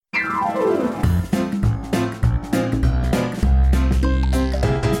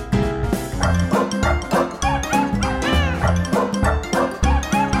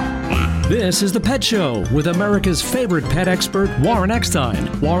This is The Pet Show with America's favorite pet expert, Warren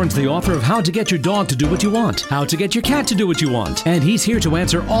Eckstein. Warren's the author of How to Get Your Dog to Do What You Want, How to Get Your Cat to Do What You Want, and he's here to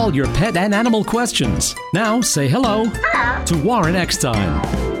answer all your pet and animal questions. Now, say hello to Warren Eckstein.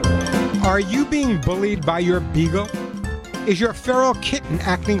 Are you being bullied by your beagle? Is your feral kitten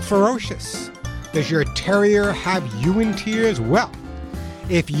acting ferocious? Does your terrier have you in tears? Well,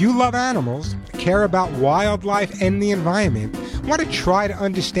 if you love animals, care about wildlife and the environment, want to try to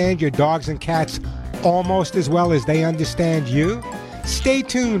understand your dogs and cats almost as well as they understand you, stay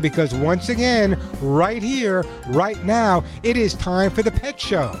tuned because once again, right here, right now, it is time for The Pet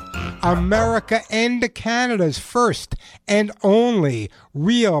Show. America and Canada's first and only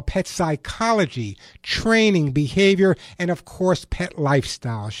real pet psychology, training, behavior, and of course, pet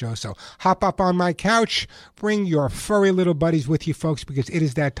lifestyle show. So hop up on my couch, bring your furry little buddies with you, folks, because it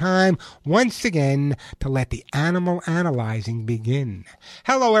is that time once again to let the animal analyzing begin.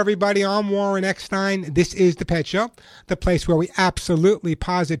 Hello, everybody. I'm Warren Eckstein. This is The Pet Show, the place where we absolutely,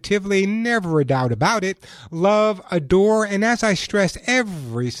 positively, never a doubt about it, love, adore, and as I stress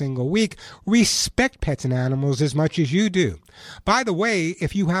every single week, respect pets and animals as much as you do. By the way,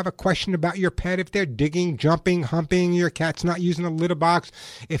 if you have a question about your pet, if they're digging, jumping, humping, your cat's not using a litter box,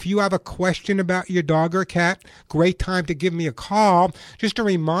 if you have a question about your dog or cat, great time to give me a call. Just a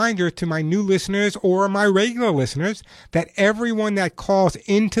reminder to my new listeners or my regular listeners that everyone that calls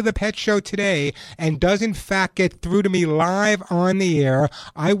into the Pet Show today and does in fact get through to me live on the air,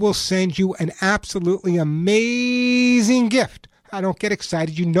 I will send you an absolutely amazing gift. I don't get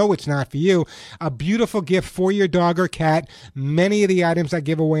excited. You know it's not for you. A beautiful gift for your dog or cat. Many of the items I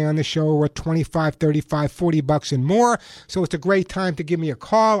give away on the show are $25, $35, $40 and more. So it's a great time to give me a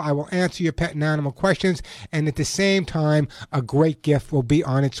call. I will answer your pet and animal questions. And at the same time, a great gift will be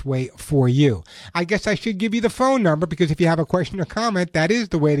on its way for you. I guess I should give you the phone number because if you have a question or comment, that is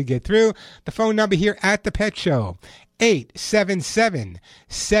the way to get through. The phone number here at The Pet Show.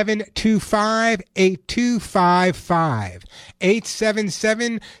 877-725-8255.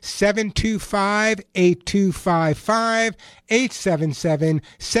 877-725-8255.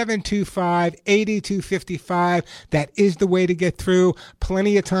 877-725-8255. That is the way to get through.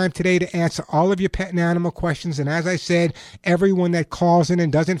 Plenty of time today to answer all of your pet and animal questions. And as I said, everyone that calls in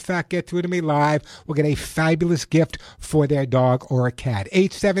and does in fact get through to me live will get a fabulous gift for their dog or a cat.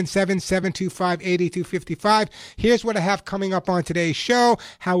 877-725-8255. Here's what I have coming up on today's show.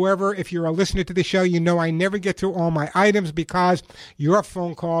 However, if you're a listener to the show, you know I never get through all my items because your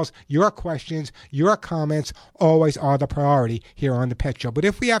phone calls, your questions, your comments always are the priority here on The Pet Show. But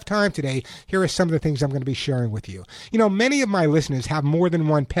if we have time today, here are some of the things I'm going to be sharing with you. You know, many of my listeners have more than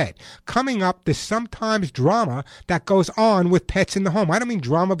one pet. Coming up, there's sometimes drama that goes on with pets in the home. I don't mean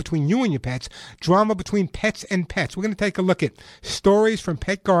drama between you and your pets, drama between pets and pets. We're going to take a look at stories from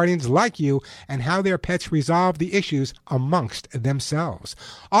pet guardians like you and how their pets resolve the issues amongst themselves.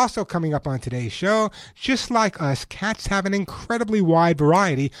 Also coming up on today's show, just like us, cats have an incredibly wide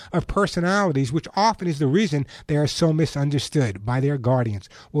variety of personalities, which often is the reason they are so misunderstood by their guardians.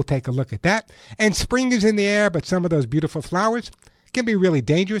 We'll take a look at that. And spring is in the air, but some of those beautiful flowers can be really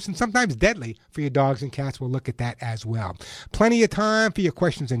dangerous and sometimes deadly for your dogs and cats. We'll look at that as well. Plenty of time for your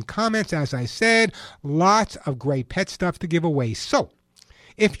questions and comments. As I said, lots of great pet stuff to give away. So,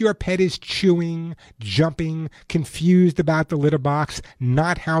 if your pet is chewing, jumping, confused about the litter box,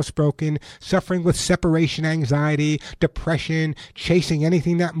 not housebroken, suffering with separation anxiety, depression, chasing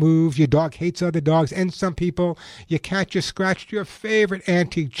anything that moves, your dog hates other dogs and some people, your cat just scratched your favorite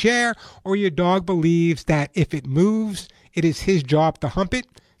antique chair, or your dog believes that if it moves, it is his job to hump it,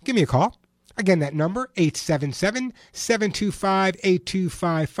 give me a call. Again, that number,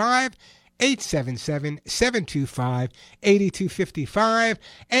 877-725-8255. 877-725-8255.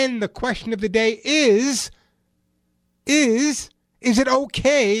 And the question of the day is it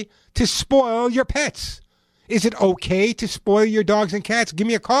okay to spoil your pets? Is it okay to spoil your dogs and cats? Give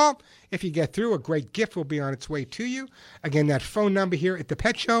me a call. If you get through, a great gift will be on its way to you. Again, that phone number here at The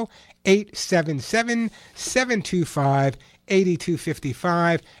Pet Show,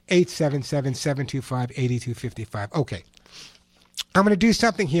 877-725-8255. 877-725-8255. Okay. I'm going to do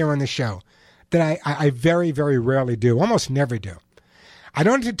something here on the show that I very, very rarely do, almost never do. I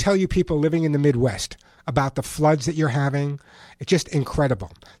don't have to tell you people living in the Midwest about the floods that you're having. It's just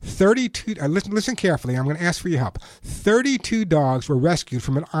incredible. 32, listen carefully, I'm going to ask for your help. 32 dogs were rescued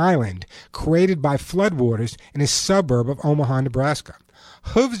from an island created by floodwaters in a suburb of Omaha, Nebraska.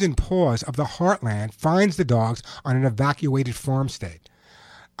 Hooves and Paws of the Heartland finds the dogs on an evacuated farmstead.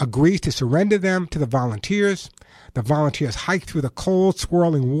 agrees to surrender them to the volunteers. The volunteers hike through the cold,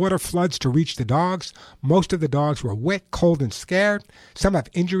 swirling water floods to reach the dogs. Most of the dogs were wet, cold, and scared. Some have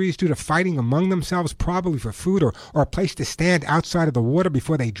injuries due to fighting among themselves, probably for food or a place to stand outside of the water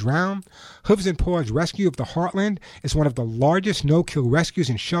before they drown. Hooves and Paws Rescue of the Heartland is one of the largest no-kill rescues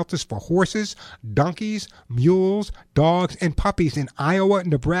and shelters for horses, donkeys, mules, dogs, and puppies in Iowa,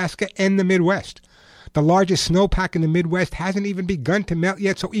 Nebraska, and the Midwest. The largest snowpack in the Midwest hasn't even begun to melt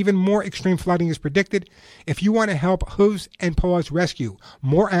yet, so even more extreme flooding is predicted. If you want to help Hooves and Paws rescue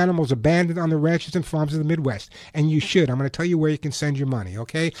more animals abandoned on the ranches and farms of the Midwest, and you should, I'm going to tell you where you can send your money,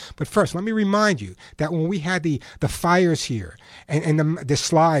 okay? But first, let me remind you that when we had the fires here and the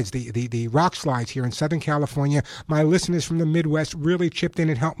slides, the rock slides here in Southern California, my listeners from the Midwest really chipped in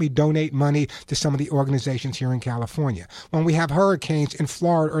and helped me donate money to some of the organizations here in California. When we have hurricanes in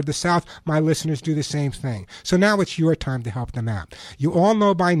Florida or the South, my listeners do the same thing. So now it's your time to help them out. You all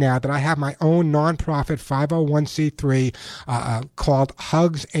know by now that I have my own nonprofit 501c3 called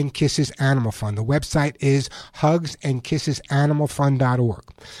Hugs and Kisses Animal Fund. The website is hugsandskissesanimalfund.org.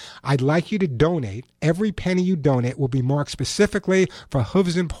 I'd like you to donate. Every penny you donate will be marked specifically for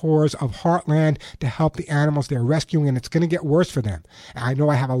Hooves and Paws of Heartland to help the animals they're rescuing, and it's going to get worse for them. I know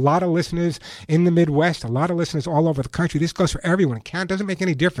I have a lot of listeners in the Midwest, a lot of listeners all over the country. This goes for everyone. It doesn't make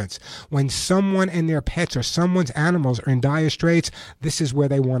any difference. When someone and their pets or someone's animals are in dire straits, this is where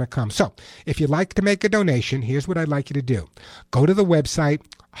they want to come. So if you'd like to make a donation, here's what I'd like you to do. Go to the website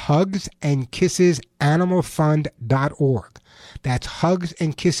hugsandskissesanimalfund.org. That's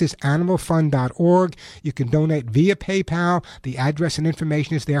hugsandskissesanimalfund.org. You can donate via PayPal. The address and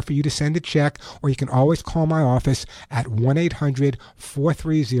information is there for you to send a check, or you can always call my office at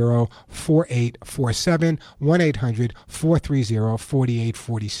 1-800-430-4847,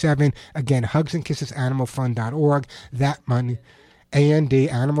 1-800-430-4847. Again, hugsandskissesanimalfund.org. That money...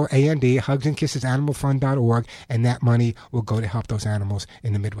 hugsandskissesanimalfund.org, and that money will go to help those animals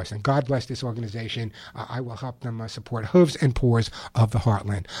in the Midwest. And God bless this organization. I will help them support Hooves and Paws of the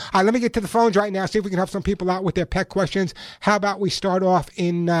Heartland. All right, let me get to the phones right now, see if we can help some people out with their pet questions. How about we start off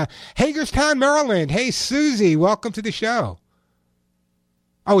in Hagerstown, Maryland? Hey, Susie, welcome to the show.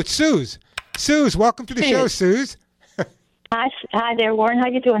 Oh, it's Suze. Suze, welcome to the show, Suze. Hi there, Warren. How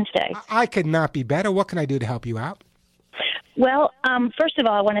you doing today? I could not be better. What can I do to help you out? Well, first of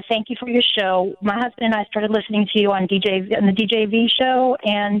all, I want to thank you for your show. My husband and I started listening to you on the DJV show,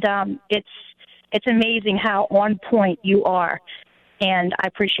 and it's amazing how on point you are, and I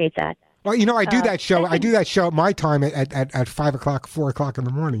appreciate that. Well, you know, I do that show. I do that show at my time at 5 o'clock, 4 o'clock in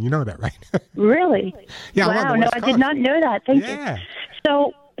the morning. You know that, right? Really? Yeah. Wow. No, I did not know that. Thank you.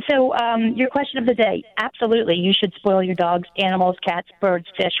 So, your question of the day. Absolutely, you should spoil your dogs, animals, cats, birds,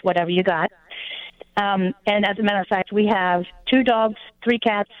 fish, whatever you got. And as a matter of fact, we have 2 dogs, 3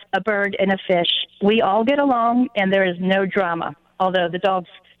 cats, a bird, and a fish. We all get along, and there is no drama. Although the dogs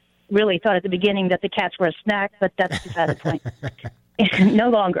really thought at the beginning that the cats were a snack, but that's beside the point. No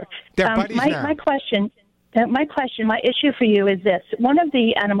longer. My issue for you is this. One of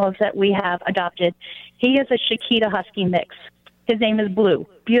the animals that we have adopted, he is a Chiquita Husky mix. His name is Blue.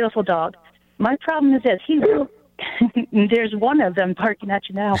 Beautiful dog. My problem is this. There's one of them barking at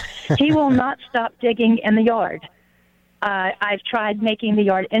you now. He will not stop digging in the yard. I've tried making the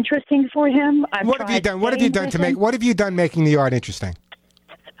yard interesting for him. What have you done making the yard interesting?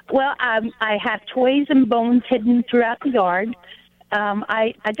 Well, I have toys and bones hidden throughout the yard.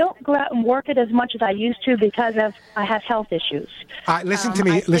 I don't go out and work it as much as I used to because I have health issues. Listen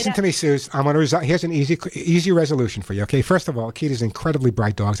to me, Suze. Here's an easy resolution for you. Okay, first of all, Akitas are incredibly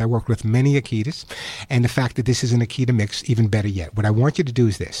bright dogs. I work with many Akitas, and the fact that this is an Akita mix, even better yet. What I want you to do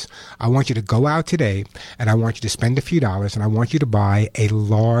is this: I want you to go out today, and I want you to spend a few dollars, and I want you to buy a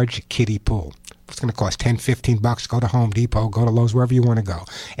large kiddie pool. It's going to cost $10, $15. Go to Home Depot, go to Lowe's, wherever you want to go.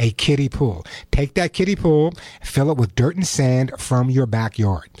 A kiddie pool. Take that kiddie pool, fill it with dirt and sand from your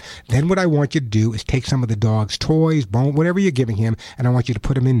backyard. Then what I want you to do is take some of the dog's toys, bone, whatever you're giving him, and I want you to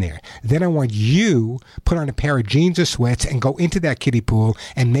put them in there. Then I want you put on a pair of jeans or sweats and go into that kiddie pool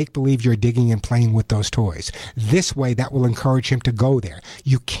and make believe you're digging and playing with those toys. This way, that will encourage him to go there.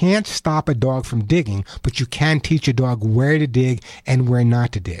 You can't stop a dog from digging, but you can teach a dog where to dig and where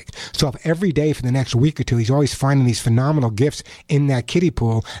not to dig. So if every day for the next week or two, he's always finding these phenomenal gifts in that kiddie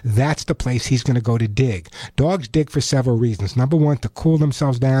pool, that's the place he's going to go to dig. Dogs dig for several reasons. Number one, to cool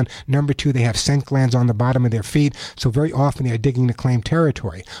themselves down. Number two, they have scent glands on the bottom of their feet, so very often they're digging to claim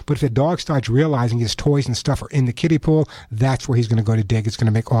territory. But if the dog starts realizing his toys and stuff are in the kiddie pool, that's where he's going to go to dig. It's going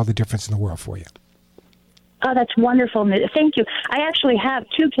to make all the difference in the world for you. Oh, that's wonderful. Thank you. I actually have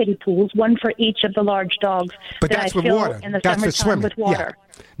 2 kiddie pools, one for each of the large dogs. But that's with water. In the that's for swimming. With water. Yeah.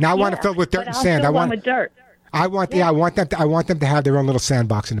 Now I want to fill it with dirt and sand. I want with dirt. I want them to have their own little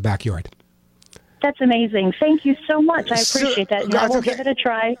sandbox in the backyard. That's amazing. Thank you so much. I appreciate that. And I will give it a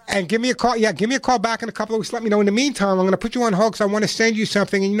try. And give me a call. Yeah, give me a call back in a couple of weeks. Let me know. In the meantime, I'm going to put you on hold because I want to send you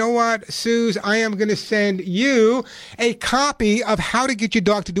something. And you know what, Suze? I am going to send you a copy of How to Get Your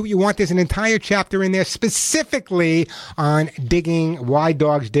Dog to Do What You Want. There's an entire chapter in there specifically on digging, why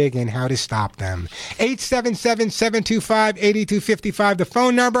dogs dig, and how to stop them. 877-725-8255, the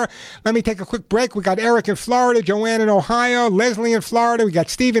phone number. Let me take a quick break. We got Eric in Florida, Joanne in Ohio, Leslie in Florida. We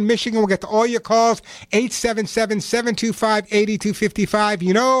got Steve in Michigan. We'll get to all your calls. 877-725-8255.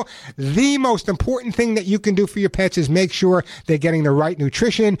 You know, the most important thing that you can do for your pets is make sure they're getting the right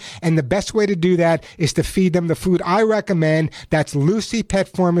nutrition. And the best way to do that is to feed them the food I recommend. That's Lucy Pet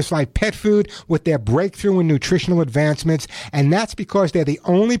Formula Pet Food with their breakthrough in nutritional advancements. And that's because they're the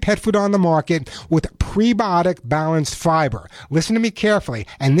only pet food on the market with prebiotic balanced fiber. Listen to me carefully.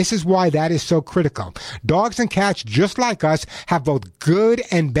 And this is why that is so critical. Dogs and cats, just like us, have both good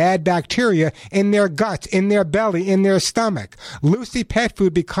and bad bacteria in their guts, in their belly, in their stomach. Lucy Pet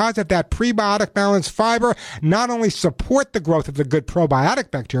Food, because of that prebiotic balanced fiber, not only support the growth of the good probiotic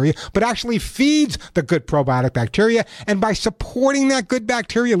bacteria, but actually feeds the good probiotic bacteria. And by supporting that good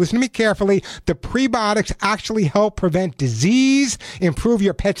bacteria, listen to me carefully, the prebiotics actually help prevent disease, improve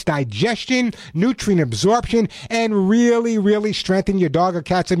your pet's digestion, nutrient absorption, and really, really strengthen your dog or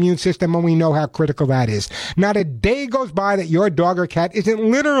cat's immune system, and we know how critical that is. Not a day goes by that your dog or cat isn't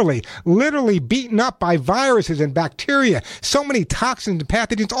literally beaten up by viruses and bacteria. So many toxins and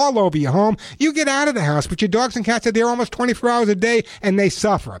pathogens all over your home. You get out of the house, but your dogs and cats are there almost 24 hours a day, and they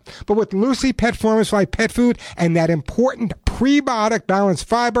suffer. But with Lucy Pet Formula Pet Food and that important prebiotic balanced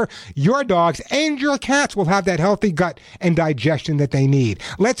fiber, your dogs and your cats will have that healthy gut and digestion that they need.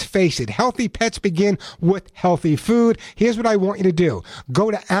 Let's face it, healthy pets begin with healthy food. Here's what I want you to do.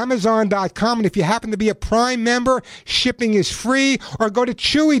 Go to Amazon.com, and if you happen to be a Prime member, shipping is free, or go to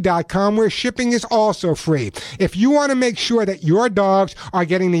Chewy.com, where shipping is also free. If you want to make sure that your dogs are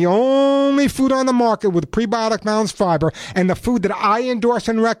getting the only food on the market with prebiotic balanced fiber and the food that I endorse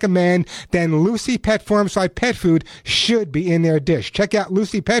and recommend, then Lucy Pet Formula Pet Food should be in their dish. Check out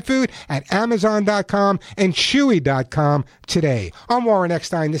Lucy Pet Food at Amazon.com and Chewy.com today. I'm Warren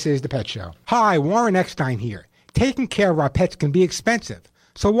Eckstein. This is The Pet Show. Hi, Warren Eckstein here. Taking care of our pets can be expensive.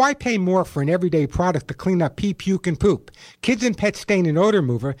 So why pay more for an everyday product to clean up pee, puke, and poop? Kids and Pets Stain and Odor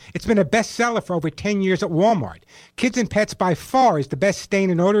Remover, it's been a bestseller for over 10 years at Walmart. Kids and Pets by far is the best stain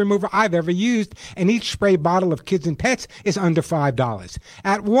and odor remover I've ever used, and each spray bottle of Kids and Pets is under $5.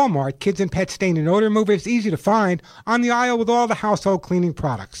 At Walmart, Kids and Pets Stain and Odor Remover is easy to find on the aisle with all the household cleaning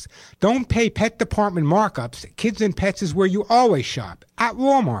products. Don't pay pet department markups. Kids and Pets is where you always shop, at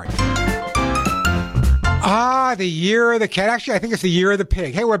Walmart. The year of the cat. Actually, I think it's the year of the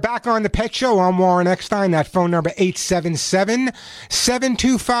pig. Hey, we're back on The Pet Show. I'm Warren Eckstein. That phone number,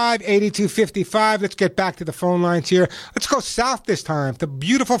 877-725-8255. Let's get back to the phone lines here. Let's go south this time to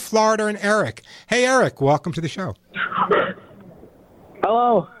beautiful Florida and Eric. Hey, Eric, welcome to the show.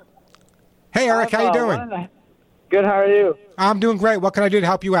 Hello. Hey, Eric, how you doing? Good, how are you? I'm doing great. What can I do to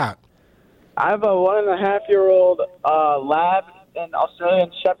help you out? I have a 1.5-year-old Lab and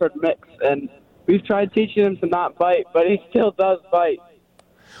Australian Shepherd mix, and we've tried teaching him to not bite, but he still does bite.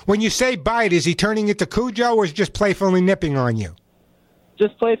 When you say bite, is he turning into Cujo or is he just playfully nipping on you?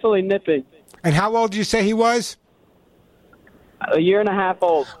 Just playfully nipping. And how old did you say he was? 1.5 years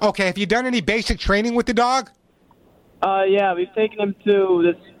old. Okay, have you done any basic training with the dog? Yeah, we've taken him to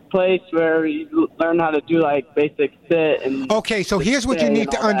this place where he learned how to do like basic sit and okay, so here's what you need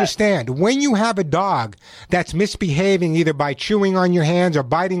to understand. When you have a dog that's misbehaving either by chewing on your hands or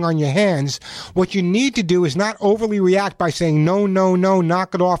biting on your hands, what you need to do is not overly react by saying no, no, no,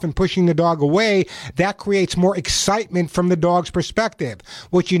 knock it off and pushing the dog away. That creates more excitement from the dog's perspective.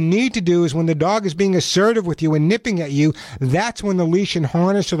 What you need to do is when the dog is being assertive with you and nipping at you, that's when the leash and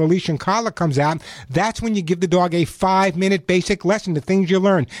harness or the leash and collar comes out. That's when you give the dog a 5-minute basic lesson, the things you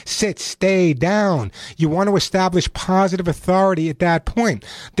learn. Sit, stay, down. You want to establish positive authority at that point.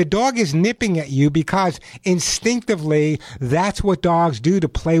 The dog is nipping at you because instinctively that's what dogs do to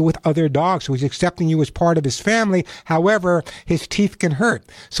play with other dogs. So he's accepting you as part of his family. However, his teeth can hurt.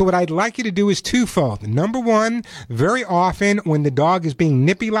 So what I'd like you to do is twofold. Number one, very often when the dog is being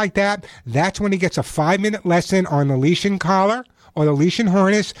nippy like that, that's when he gets a 5-minute lesson on the leash and collar or the leash and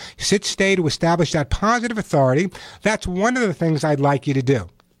harness. Sit, stay to establish that positive authority. That's one of the things I'd like you to do.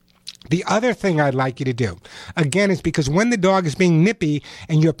 The other thing I'd like you to do, again, is because when the dog is being nippy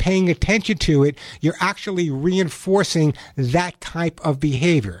and you're paying attention to it, you're actually reinforcing that type of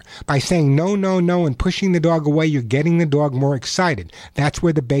behavior. By saying no, no, no, and pushing the dog away, you're getting the dog more excited. That's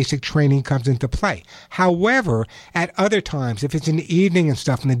where the basic training comes into play. However, at other times, if it's in the evening and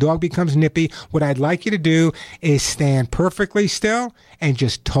stuff and the dog becomes nippy, what I'd like you to do is stand perfectly still and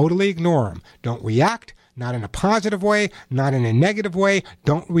just totally ignore him. Don't react. Not in a positive way, not in a negative way.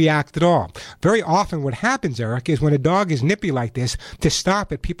 Don't react at all. Very often what happens, Eric, is when a dog is nippy like this, to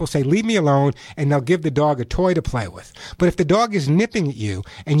stop it, people say, leave me alone, and they'll give the dog a toy to play with. But if the dog is nipping at you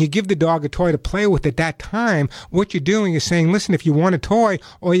and you give the dog a toy to play with at that time, what you're doing is saying, listen, if you want a toy,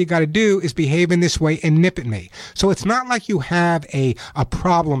 all you got to do is behave in this way and nip at me. So it's not like you have a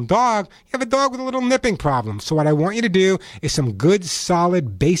problem dog. You have a dog with a little nipping problem. So what I want you to do is some good,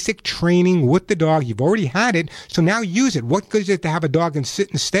 solid, basic training with the dog. You've already had it, so now use it. What good is it to have a dog and sit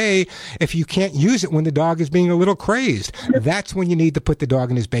and stay if you can't use it when the dog is being a little crazed? That's when you need to put the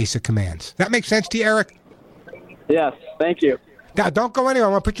dog in his basic commands. That makes sense to you, Eric? Yes, thank you. Now, don't go anywhere.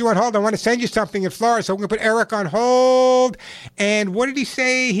 I want to put you on hold. I want to send you something in Florida, so we're going to put Eric on hold. And what did he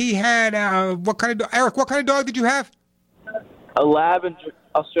say he had? Eric, what kind of dog did you have? A Lab and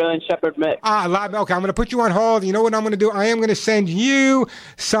Australian Shepherd mix. Lab. Okay, I'm going to put you on hold. You know what I'm going to do? I am going to send you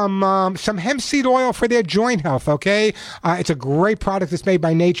some hemp seed oil for their joint health, okay? It's a great product that's made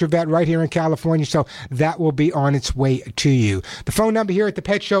by Nature Vet right here in California, so that will be on its way to you. The phone number here at the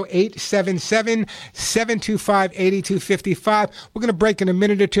Pet Show, 877-725-8255. We're going to break in a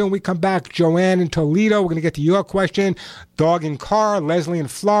minute or two, and we come back. Joanne in Toledo, we're going to get to your question. Dog in car, Leslie in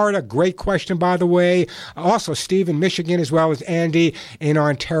Florida, great question, by the way. Also, Steve in Michigan, as well as Andy in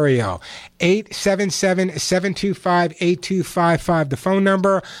Ontario. 877-725-8255. The phone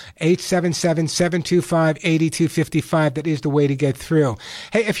number, 877-725-8255. That is the way to get through.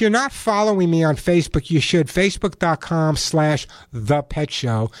 Hey, if you're not following me on Facebook, you should.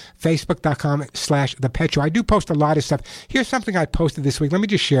 Facebook.com/ThePetShow. Facebook.com/ThePetShow. I do post a lot of stuff. Here's something I posted this week. Let me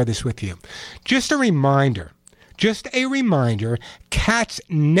just share this with you. Just a reminder, cats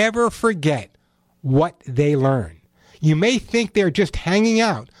never forget what they learn. You may think they're just hanging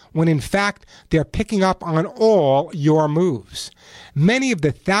out when in fact they're picking up on all your moves. Many of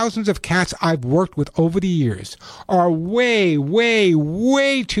the thousands of cats I've worked with over the years are way, way,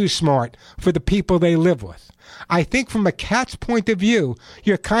 way too smart for the people they live with. I think from a cat's point of view,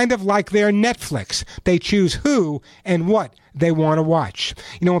 you're kind of like their Netflix. They choose who and what they want to watch.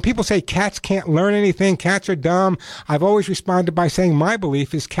 You know, when people say cats can't learn anything, cats are dumb, I've always responded by saying my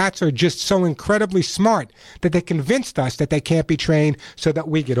belief is cats are just so incredibly smart that they convinced us that they can't be trained so that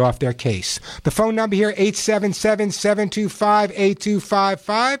we get off their case. The phone number here,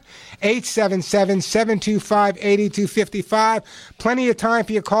 877-725-8255, 877-725-8255. Plenty of time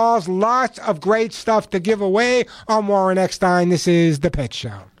for your calls. Lots of great stuff to give away. I'm Warren Eckstein. This is The Pet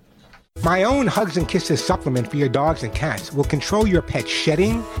Show. My own Hugs and Kisses supplement for your dogs and cats will control your pet's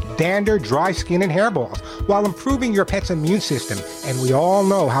shedding, dander, dry skin, and hairballs while improving your pet's immune system, and we all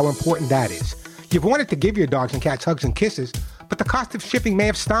know how important that is. You've wanted to give your dogs and cats Hugs and Kisses, but the cost of shipping may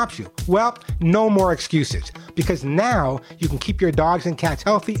have stopped you. Well, no more excuses, because now you can keep your dogs and cats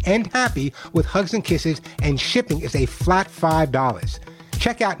healthy and happy with Hugs and Kisses, and shipping is a flat $5.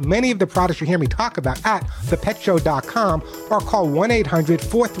 Check out many of the products you hear me talk about at ThePetShow.com or call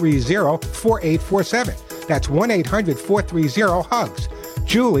 1-800-430-4847. That's 1-800-430-HUGS.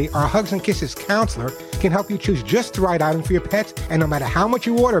 Julie, our Hugs and Kisses counselor, can help you choose just the right item for your pets, and no matter how much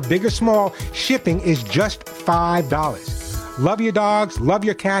you order, big or small, shipping is just $5. Love your dogs, love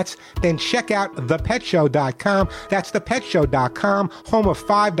your cats, then check out ThePetShow.com. That's ThePetShow.com, home of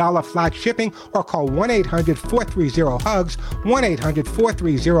 $5 flat shipping, or call 1-800-430-HUGS,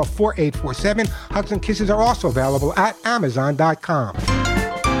 1-800-430-4847. Hugs and Kisses are also available at Amazon.com.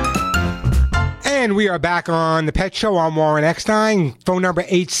 And we are back on The Pet Show. I'm Warren Eckstein. Phone number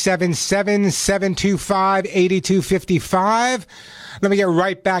 877-725-8255. Let me get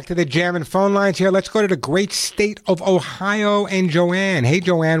right back to the jamming phone lines here. Let's go to the great state of Ohio and Joanne. Hey,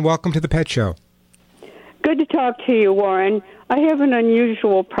 Joanne, welcome to The Pet Show. Good to talk to you, Warren. I have an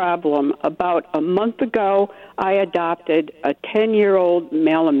unusual problem. About a month ago, I adopted a 10-year-old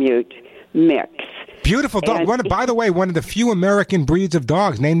Malamute mix. Beautiful dog. By the way, one of the few American breeds of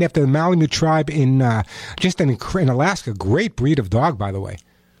dogs named after the Malamute tribe in Alaska. Great breed of dog, by the way.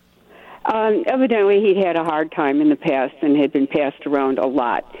 Evidently, he'd had a hard time in the past and had been passed around a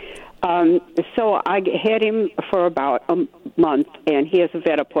lot. So I had him for about a month, and he has a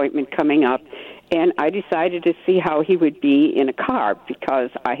vet appointment coming up. And I decided to see how he would be in a car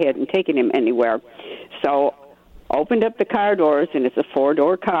because I hadn't taken him anywhere. So opened up the car doors, and it's a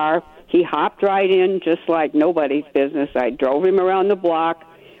 4-door car. He hopped right in just like nobody's business. I drove him around the block.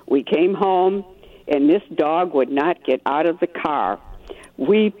 We came home, and this dog would not get out of the car.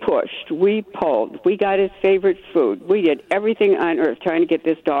 We pushed, we pulled, we got his favorite food. We did everything on earth trying to get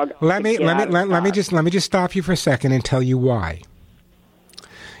this dog. Let me just stop you for a second and tell you why.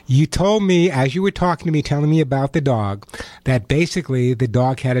 You told me, as you were talking to me, telling me about the dog, that basically the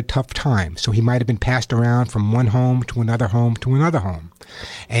dog had a tough time. So he might have been passed around from one home to another home to another home.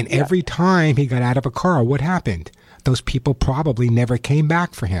 And every time he got out of a car, what happened? Those people probably never came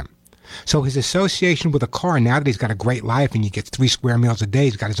back for him. So his association with a car, now that he's got a great life and he gets 3 square meals a day,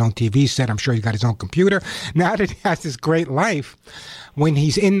 he's got his own TV set, I'm sure he's got his own computer. Now that he has this great life, when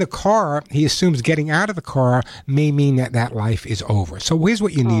he's in the car, he assumes getting out of the car may mean that that life is over. So here's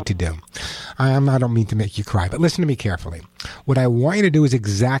what you need to do. I don't mean to make you cry, but listen to me carefully. What I want you to do is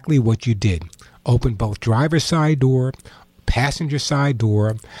exactly what you did. Open both driver's side door, passenger side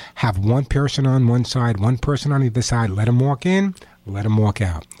door, have one person on one side, one person on the other side, let him walk in, let him walk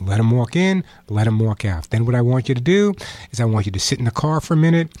out. Let him walk in, let him walk out. Then what I want you to do is I want you to sit in the car for a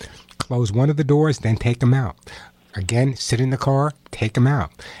minute, close one of the doors, then take him out. Again, sit in the car, take him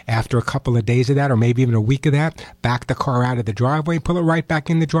out. After a couple of days of that, or maybe even a week of that, back the car out of the driveway, pull it right back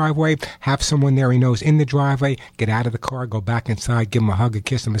in the driveway, have someone there he knows in the driveway, get out of the car, go back inside, give him a hug, a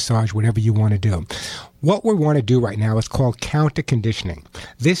kiss, a massage, whatever you want to do. What we want to do right now is called counter conditioning.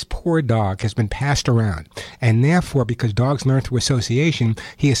 This poor dog has been passed around, and therefore, because dogs learn through association,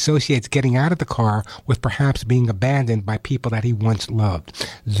 he associates getting out of the car with perhaps being abandoned by people that he once loved.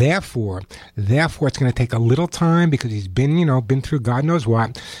 Therefore, it's going to take a little time because he's been through God knows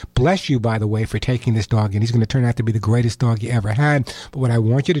what. Bless you, by the way, for taking this dog, and he's going to turn out to be the greatest dog you ever had. But what I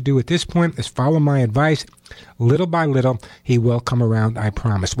want you to do at this point is follow my advice. Little by little, he will come around, I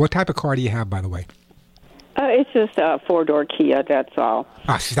promise. What type of car do you have, by the way? It's just a 4-door Kia, that's all.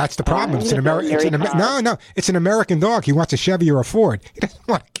 See, that's the problem. It's an American dog. He wants a Chevy or a Ford. He doesn't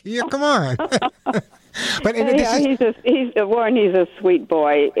want a Kia. Come on. But he's a sweet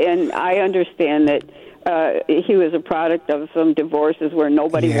boy, and I understand that he was a product of some divorces where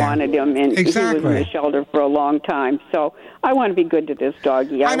nobody wanted him, and he was in the shelter for a long time. So I want to be good to this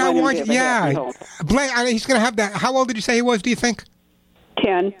doggy. He's going to have that. How old did you say he was, do you think?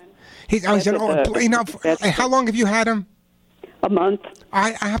 10. How long have you had him? A month.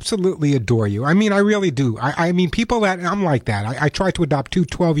 I absolutely adore you. I mean, I really do. I mean, people that, I'm like that. I tried to adopt 2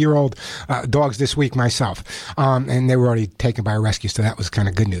 12-year-old dogs this week myself, and they were already taken by a rescue, so that was kind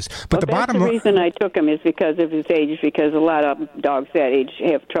of good news. But the reason I took him is because of his age, because a lot of dogs that age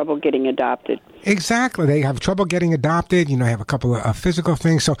have trouble getting adopted. Exactly. They have trouble getting adopted, have a couple of physical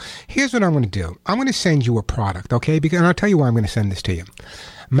things. So here's what I'm going to do. I'm going to send you a product, okay? And I'll tell you why I'm going to send this to you.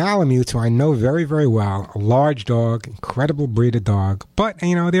 Malamutes, who I know very, very well, a large dog, incredible breed of dog, but,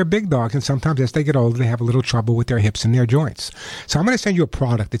 they're big dogs, and sometimes as they get older, they have a little trouble with their hips and their joints. So I'm going to send you a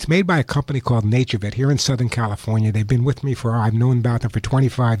product. It's made by a company called NatureVet here in Southern California. They've been with me I've known about them for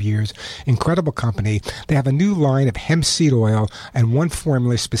 25 years. Incredible company. They have a new line of hemp seed oil and one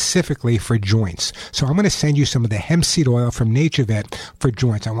formula specifically for joints. So I'm going to send you some of the hemp seed oil from NatureVet for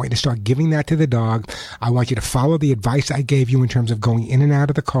joints. I want you to start giving that to the dog. I want you to follow the advice I gave you in terms of going in and out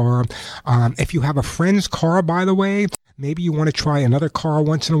of the car. If you have a friend's car, by the way, maybe you want to try another car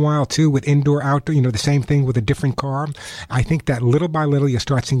once in a while too, with indoor, outdoor, the same thing with a different car. I think that little by little you'll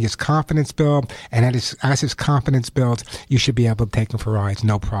start seeing his confidence build, and as his confidence builds, you should be able to take him for rides,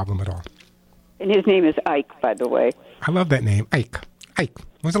 no problem at all. And his name is Ike, by the way. I love that name, Ike. When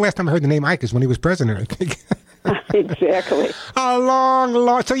was the last time I heard the name Ike? Is when he was president, I think. Exactly. A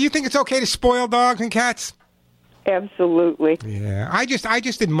long. So you think it's okay to spoil dogs and cats? Absolutely. Yeah, I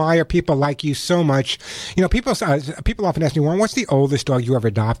just admire people like you so much. People often ask me, "Well, what's the oldest dog you ever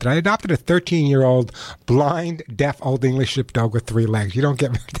adopted?" I adopted a 13-year-old blind, deaf Old English Sheepdog with 3 legs. You don't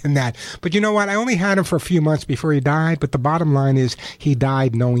get more than that. But you know what? I only had him for a few months before he died. But the bottom line is, he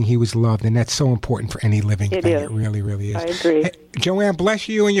died knowing he was loved, and that's so important for any living thing. It really, really is. I agree. Hey, Joanne, bless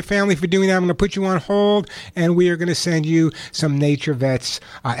you and your family for doing that. I'm going to put you on hold, and we are going to send you some NatureVet's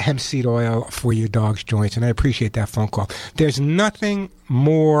hemp seed oil for your dog's joints, and I appreciate that phone call. There's nothing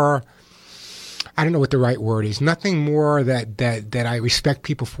more, I don't know what the right word is, nothing more that I respect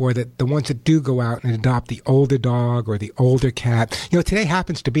people for, that the ones that do go out and adopt the older dog or the older cat. Today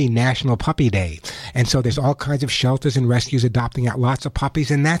happens to be National Puppy Day, and so there's all kinds of shelters and rescues adopting out lots of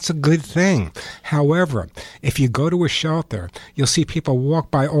puppies, and that's a good thing. However, if you go to a shelter, you'll see people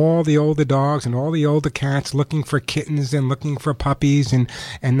walk by all the older dogs and all the older cats looking for kittens and looking for puppies, and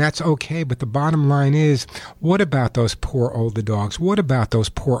that's okay. But the bottom line is, what about those poor older dogs? What about those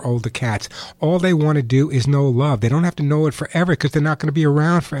poor older cats? All they they want to do is know love. They don't have to know it forever because they're not going to be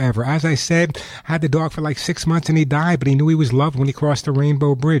around forever. As I said, I had the dog for like 6 months and he died, but he knew he was loved when he crossed the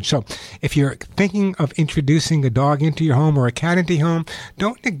Rainbow Bridge. So if you're thinking of introducing a dog into your home or a cat into your home,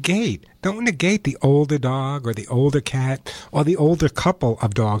 don't negate the older dog or the older cat or the older couple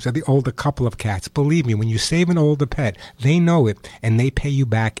of dogs or the older couple of cats. Believe me, when you save an older pet, they know it and they pay you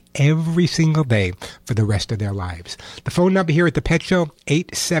back every single day for the rest of their lives. The phone number here at The Pet Show,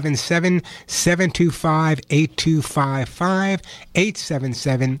 877-725-8255,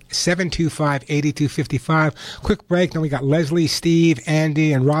 877-725-8255. Quick break, then we got Leslie, Steve,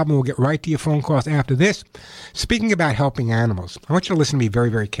 Andy, and Robin. We'll get right to your phone calls after this. Speaking about helping animals, I want you to listen to me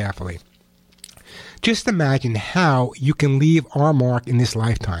very, very carefully. Just imagine how you can leave our mark in this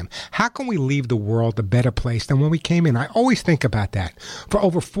lifetime. How can we leave the world a better place than when we came in? I always think about that. For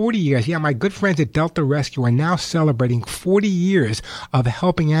over 40 years, my good friends at Delta Rescue are now celebrating 40 years of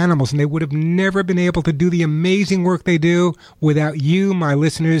helping animals, and they would have never been able to do the amazing work they do without you, my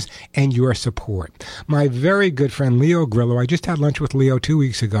listeners, and your support. My very good friend Leo Grillo, I just had lunch with Leo 2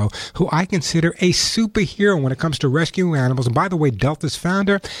 weeks ago, who I consider a superhero when it comes to rescuing animals. And by the way, Delta's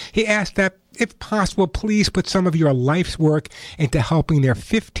founder, he asked that if possible, please put some of your life's work into helping their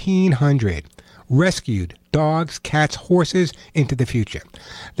 1,500 rescued dogs, cats, horses into the future.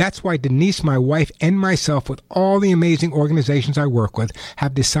 That's why Denise, my wife, and myself, with all the amazing organizations I work with,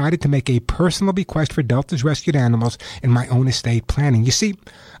 have decided to make a personal bequest for Delta's rescued animals in my own estate planning. You see,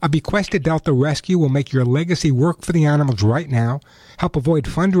 a bequest to Delta Rescue will make your legacy work for the animals right now, help avoid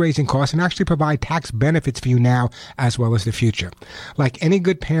fundraising costs, and actually provide tax benefits for you now as well as the future. Like any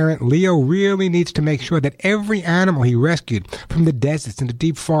good parent, Leo really needs to make sure that every animal he rescued from the deserts and the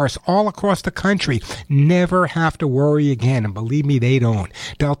deep forests all across the country never have to worry again. And believe me, they don't.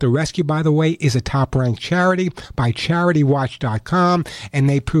 Delta Rescue, by the way, is a top-ranked charity by CharityWatch.com, and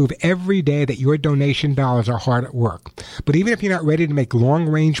they prove every day that your donation dollars are hard at work. But even if you're not ready to make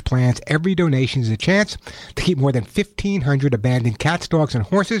long-range plans, every donation is a chance to keep more than 1,500 abandoned cats, dogs, and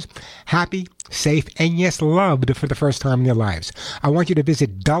horses happy, safe, and yes, loved for the first time in their lives. I want you to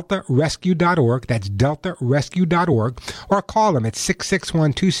visit deltarescue.org. That's deltarescue.org, or call them at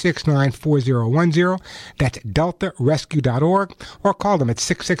 661-269-4010. That's deltarescue.org, or call them at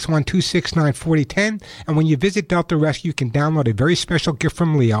 661-269-4010. And when you visit Delta Rescue, you can download a very special gift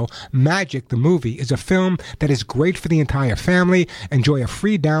from Leo. Magic the Movie is a film that is great for the entire family. Enjoy a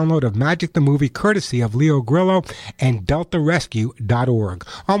free download of Magic the Movie courtesy of Leo Grillo and deltarescue.org.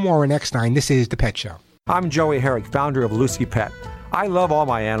 I'm Warren Eckstein. This is The Pet Show. I'm Joey Herrick, founder of Lucy Pet. I love all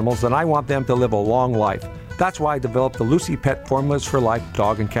my animals and I want them to live a long life. That's why I developed the Lucy Pet Formulas for Life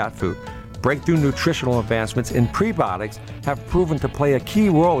dog and cat food. Breakthrough nutritional advancements in prebiotics have proven to play a key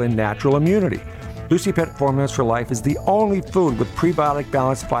role in natural immunity. Lucy Pet Formulas for Life is the only food with prebiotic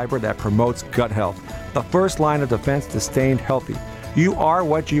balanced fiber that promotes gut health, the first line of defense to staying healthy. You are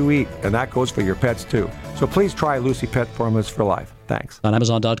what you eat, and that goes for your pets too. So please try Lucy Pet Formulas for Life. Thanks. On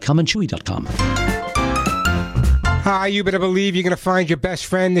Amazon.com and Chewy.com. You better believe you're going to find your best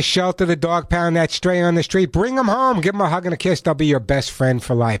friend, the shelter, the dog pound, that stray on the street. Bring them home. Give them a hug and a kiss. They'll be your best friend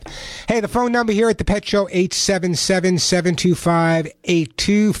for life. Hey, the phone number here at The Pet Show,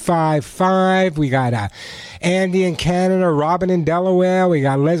 877-725-8255. We got Andy in Canada, Robin in Delaware. We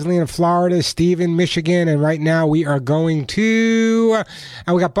got Leslie in Florida, Steve in Michigan. And right now we are going to...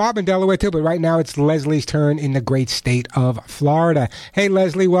 and we got Bob in Delaware too, but right now it's Leslie's turn in the great state of Florida. Hey,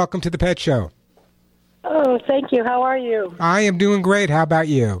 Leslie, welcome to The Pet Show. Oh, thank you. How are you? I am doing great. How about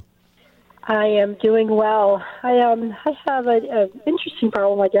you? I am doing well. I have an interesting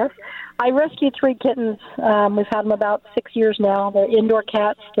problem, I guess. I rescued 3 kittens. We've had them about 6 years now. They're indoor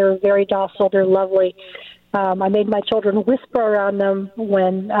cats. They're very docile. They're lovely. I made my children whisper around them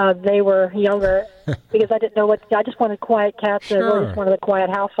when they were younger because I didn't know what. I just wanted quiet cats. Sure. And I really just wanted a quiet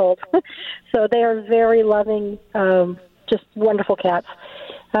household. So they are very loving, just wonderful cats.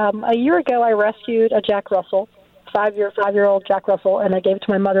 A year ago, I rescued a Jack Russell, five-year-old Jack Russell, and I gave it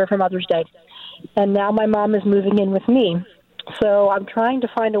to my mother for Mother's Day. And now my mom is moving in with me. So I'm trying to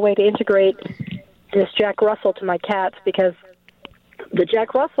find a way to integrate this Jack Russell to my cats because the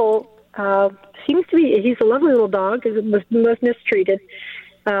Jack Russell seems to be, he's a lovely little dog. He was mistreated.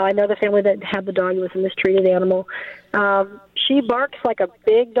 I know the family that had the dog was a mistreated animal. She barks like a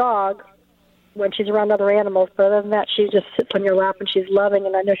big dog when she's around other animals, but other than that, she just sits on your lap and she's loving,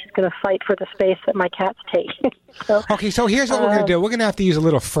 and I know she's going to fight for the space that my cats take. So here's what we're going to do. We're going to have to use a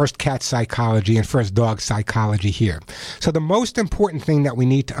little first cat psychology and first dog psychology here. So the most important thing that we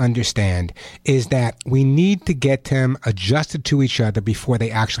need to understand is that we need to get them adjusted to each other before they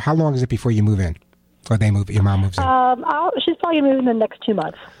actually... How long is it before you move in? Or your mom moves in? She's probably moving in the next 2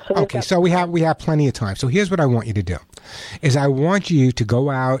 months. So we have plenty of time. So here's what I want you to do, is I want you to go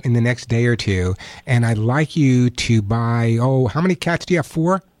out in the next day or two, and I'd like you to buy, how many cats do you have?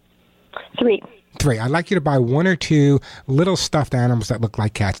 4? 3. I'd like you to buy 1 or 2 little stuffed animals that look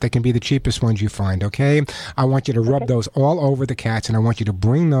like cats. They can be the cheapest ones you find, okay? I want you to rub those all over the cats, and I want you to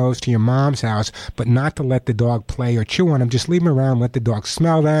bring those to your mom's house, but not to let the dog play or chew on them. Just leave them around, let the dog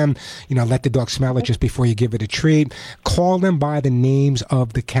smell them. Let the dog smell it just before you give it a treat. Call them by the names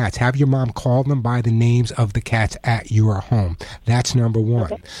of the cats. Have your mom call them by the names of the cats at your home. That's number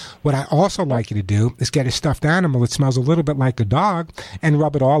 1. Okay. What I also like you to do is get a stuffed animal that smells a little bit like a dog and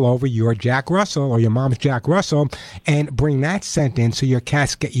rub it all over your Jack Russell or your mom's Jack Russell, and bring that scent in so your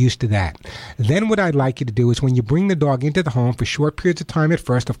cats get used to that. Then what I'd like you to do is when you bring the dog into the home for short periods of time at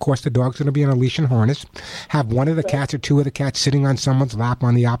first, of course the dog's going to be on a leash and harness, have one of the cats or 2 of the cats sitting on someone's lap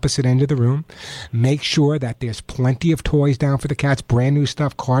on the opposite end of the room. Make sure that there's plenty of toys down for the cats, brand new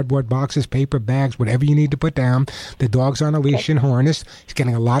stuff, cardboard boxes, paper bags, whatever you need to put down. The dog's on a leash and harness. He's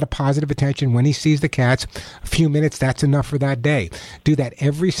getting a lot of positive attention when he sees the cats. A few minutes, that's enough for that day. Do that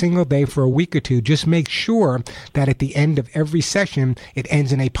every single day for a week or 2. Just make sure that at the end of every session, it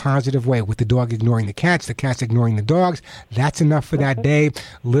ends in a positive way, with the dog ignoring the cats ignoring the dogs. That's enough for that day.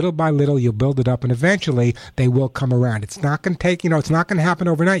 Little by little, you'll build it up, and eventually they will come around. It's not going to take, it's not going to happen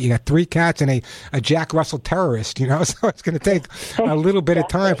overnight. You got 3 cats and a Jack Russell terrorist, so it's going to take a little bit of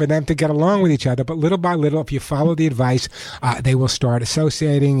time for them to get along with each other. But little by little, if you follow the advice, they will start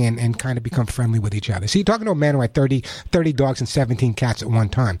associating and kind of become friendly with each other. So you're talking to a man who had 30 dogs and 17 cats at one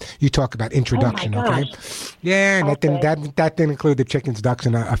time. You talk about introduction, okay? Yeah, and that didn't include the chickens, ducks,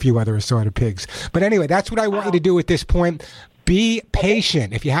 and a few other assorted pigs. But anyway, that's what I want you to do at this point. Be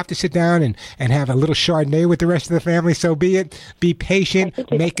patient. If you have to sit down and have a little Chardonnay with the rest of the family, so be it. Be patient.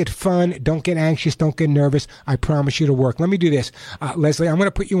 Make it fun. Don't get anxious. Don't get nervous. I promise you to work. Let me do this. Leslie, I'm going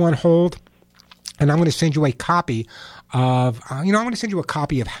to put you on hold, and I'm going to send you a copy of, I'm going to send you a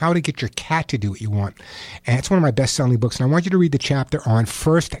copy of How to Get Your Cat to Do What You Want. And it's one of my best-selling books. And I want you to read the chapter on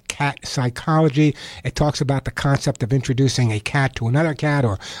first cat psychology. It talks about the concept of introducing a cat to another cat,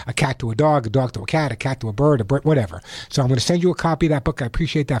 or a cat to a dog to a cat to a bird, whatever. So I'm going to send you a copy of that book. I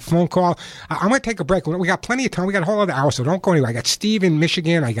appreciate that phone call. I'm going to take a break. We got plenty of time. We got a whole other hour, so don't go anywhere. I got Steve in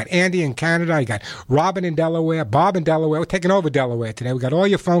Michigan. I got Andy in Canada. I got Robin in Delaware, Bob in Delaware. We're taking over Delaware today. We got all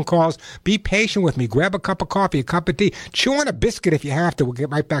your phone calls. Be patient with me. Grab a cup of coffee, a cup of tea. Chew on a biscuit if you have to. We'll get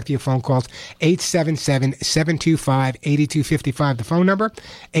right back to your phone calls. 877-725-8255. The phone number,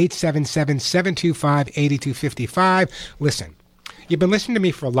 877-725-8255. Listen, you've been listening to me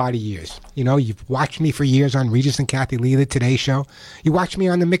for a lot of years. You've watched me for years on Regis and Kathy Lee, the Today Show. You watched me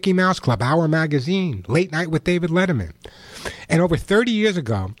on the Mickey Mouse Club, Hour Magazine, Late Night with David Letterman. And over 30 years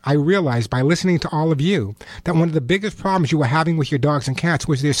ago, I realized by listening to all of you that one of the biggest problems you were having with your dogs and cats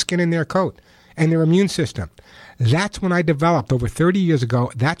was their skin and their coat and their immune system. That's when I developed, over 30 years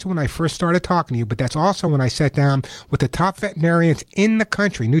ago, that's when I first started talking to you, but that's also when I sat down with the top veterinarians in the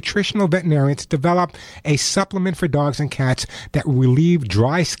country, nutritional veterinarians, to develop a supplement for dogs and cats that relieve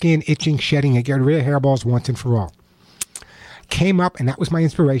dry skin, itching, shedding, and get rid of hairballs once and for all. Came up, and that was my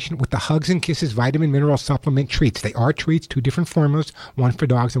inspiration, with the Hugs and Kisses Vitamin Mineral Supplement Treats. They are treats, 2 different formulas, one for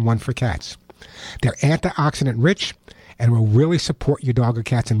dogs and one for cats. They're antioxidant rich and will really support your dog or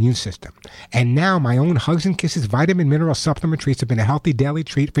cat's immune system. And now my own Hugs and Kisses Vitamin Mineral Supplement Treats have been a healthy daily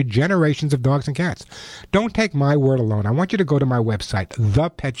treat for generations of dogs and cats. Don't take my word alone. I want you to go to my website,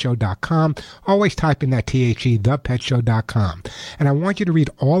 ThePetShow.com. Always type in that THE, ThePetShow.com. And I want you to read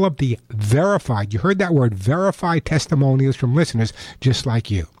all of the verified, you heard that word, verified testimonials from listeners just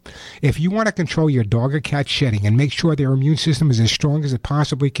like you. If you want to control your dog or cat shedding and make sure their immune system is as strong as it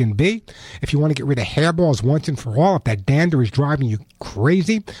possibly can be, if you want to get rid of hairballs once and for all, if that dander is driving you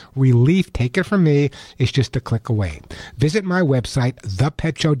crazy, relief, take it from me, is just a click away. Visit my website,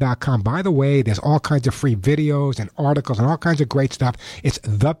 ThePetShow.com. By the way, there's all kinds of free videos and articles and all kinds of great stuff. It's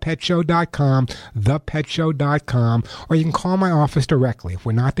ThePetShow.com, ThePetShow.com, or you can call my office directly. If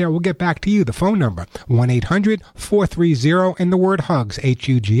we're not there, we'll get back to you. The phone number, 1-800-430 and the word HUGS,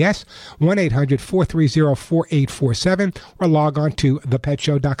 HUGS, 1-800-430-4847, or log on to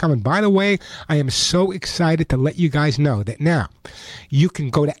ThePetShow.com. And by the way, I am so excited to let you guys know that now you can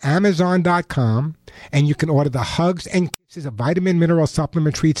go to Amazon.com and you can order the Hugs and Kisses of Vitamin Mineral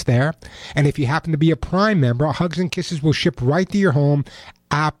Supplement Treats there. And if you happen to be a Prime member, Hugs and Kisses will ship right to your home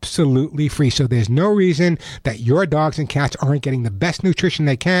absolutely free. So there's no reason that your dogs and cats aren't getting the best nutrition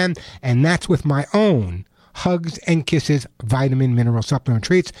they can. And that's with my own Hugs and Kisses Vitamin Mineral Supplement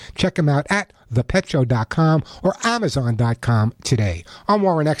Treats. Check them out at ThePetShow.com or Amazon.com today. I'm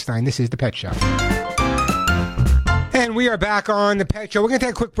Warren Eckstein. This is The Pet Show. And we are back on the Pet Show. We're going to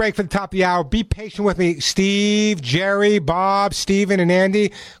take a quick break for the top of the hour. Be patient with me. Steve, Jerry, Bob, Steven, and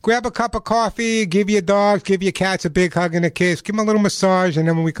Andy. Grab a cup of coffee. Give your dogs, give your cats a big hug and a kiss. Give them a little massage. And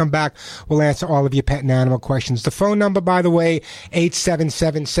then when we come back, we'll answer all of your pet and animal questions. The phone number, by the way,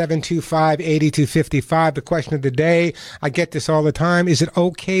 877-725-8255. The question of the day, I get this all the time. Is it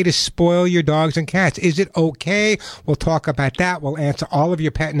okay to spoil your dogs and cats? Is it okay? We'll talk about that. We'll answer all of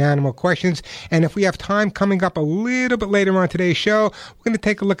your pet and animal questions. And if we have time coming up a little bit later on today's show, we're going to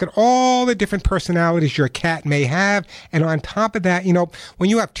take a look at all the different personalities your cat may have. And on top of that,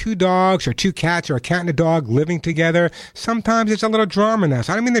 when you have two dogs or two cats or a cat and a dog living together, sometimes there's a little drama in this.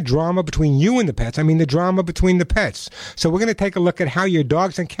 I don't mean the drama between you and the pets. I mean the drama between the pets. So we're going to take a look at how your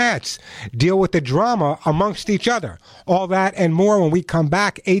dogs and cats deal with the drama amongst each other. All that and more when we come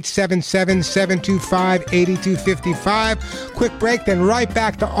back. 877-725-8255. Quick break, then right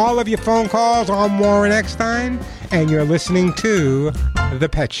back to all of your phone calls. I'm Warren Eckstein, and you're listening to The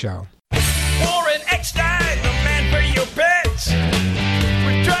Pet Show. Warren Eckstein, the man for your pets.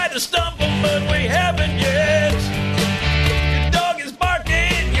 We tried to stumble, but we haven't yet. Your dog is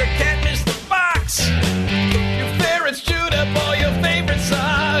barking, your cat missed the box. Your ferret's chewed up all your favorite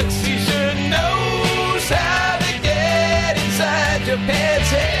socks. He sure knows how to get inside your pet's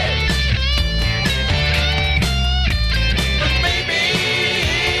head.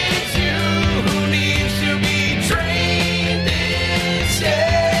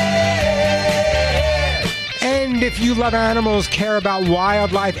 If you love animals, care about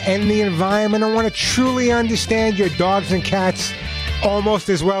wildlife and the environment, and want to truly understand your dogs and cats almost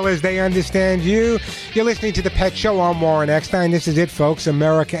as well as they understand you, you're listening to The Pet Show. I'm Warren Eckstein. This is it, folks.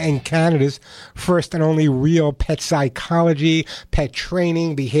 America and Canada's first and only real pet psychology, pet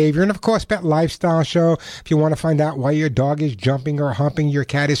training, behavior, and of course, pet lifestyle show. If you want to find out why your dog is jumping or humping, your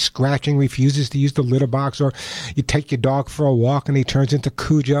cat is scratching, refuses to use the litter box, or you take your dog for a walk and he turns into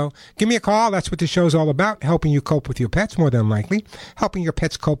Cujo, give me a call. That's what the show's all about, helping you cope with your pets, more than likely, helping your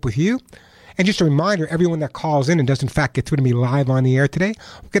pets cope with you. And just a reminder, everyone that calls in and does in fact get through to me live on the air today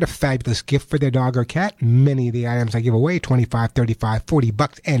will get a fabulous gift for their dog or cat. Many of the items I give away, $25, $35,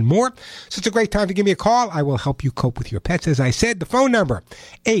 $40 and more. So it's a great time to give me a call. I will help you cope with your pets. As I said, the phone number,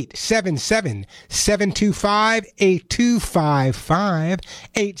 877-725-8255,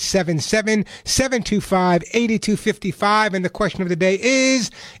 877-725-8255. And the question of the day is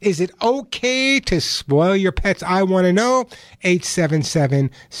it okay to spoil your pets? I want to know.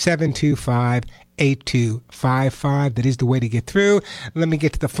 877-725-8255. That is the way to get through. Let me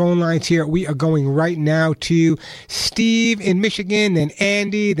get to the phone lines here. We are going right now to Steve in Michigan, then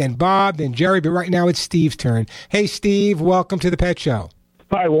Andy, then Bob, then Jerry. But right now it's Steve's turn. Hey, Steve, welcome to the Pet Show.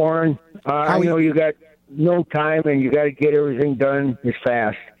 Hi, Warren. I know you got no time and you got to get everything done as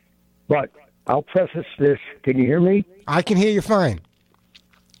fast. But I'll preface this. Can you hear me? I can hear you fine.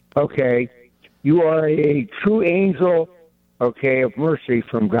 Okay. You are a true angel, of mercy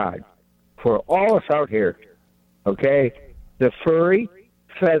from God for all us out here, the furry,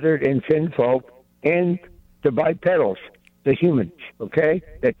 feathered, and fin folk, and the bipedals, the humans,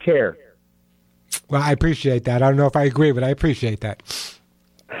 that care. Well, I appreciate that. I don't know if I agree, but I appreciate that.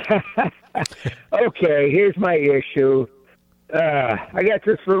 Okay, here's my issue. I got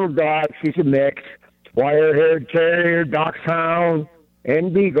this little dog. She's a mix, wire-haired terrier, dachshund,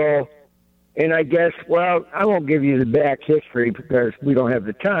 and beagle. And I guess, I won't give you the back history because we don't have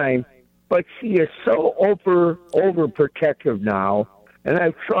the time, but she is so overprotective now, and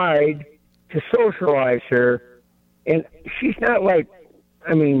I've tried to socialize her, and she's not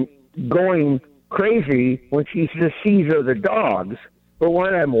going crazy when she just sees other dogs, but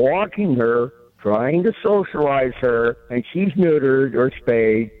when I'm walking her, trying to socialize her, and she's neutered or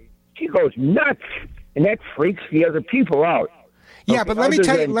spayed, she goes nuts, and that freaks the other people out. Yeah, but let me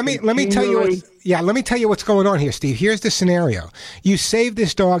tell you what's going on here, Steve. Here's the scenario. You saved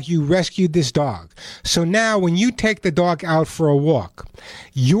this dog, you rescued this dog. So now when you take the dog out for a walk,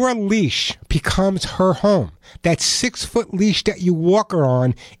 your leash becomes her home. That 6-foot leash that you walk her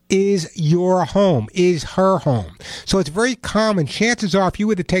on is your home, is her home. So it's very common. Chances are if you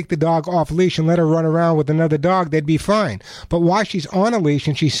were to take the dog off leash and let her run around with another dog, they'd be fine. But while she's on a leash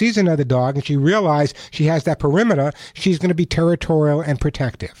and she sees another dog and she realizes she has that perimeter, she's going to be territorial and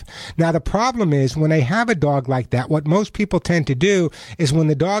protective. Now the problem problem is when they have a dog like that, what most people tend to do is when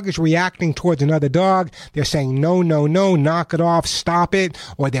the dog is reacting towards another dog, they're saying, no, no, no, knock it off, stop it,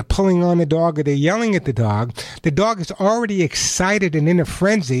 or they're pulling on the dog or they're yelling at the dog. The dog is already excited and in a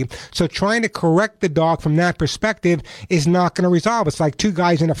frenzy, so trying to correct the dog from that perspective is not going to resolve. It's like two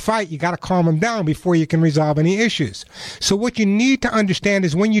guys in a fight. You got to calm them down before you can resolve any issues. So what you need to understand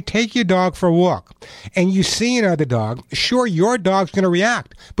is when you take your dog for a walk and you see another dog, sure, your dog's going to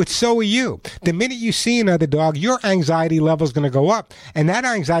react, but so are you. The minute you see another dog, your anxiety level is going to go up, and that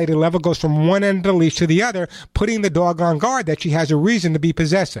anxiety level goes from one end of the leash to the other, putting the dog on guard that she has a reason to be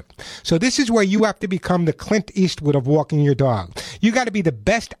possessive. So this is where you have to become the Clint Eastwood of walking your dog. You got to be the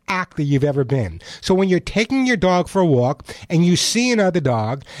best actor you've ever been. So when you're taking your dog for a walk and you see another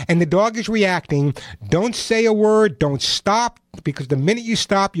dog and the dog is reacting, don't say a word, don't stop, because the minute you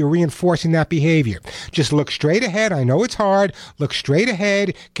stop, you're reinforcing that behavior. Just look straight ahead. I know it's hard. Look straight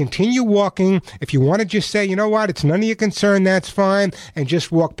ahead. Continue walking. If you want to just say, you know what, it's none of your concern, that's fine, and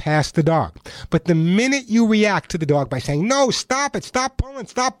just walk past the dog. But the minute you react to the dog by saying, no, stop it, stop pulling,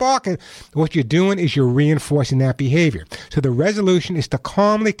 stop barking, what you're doing is you're reinforcing that behavior. So the resolution is to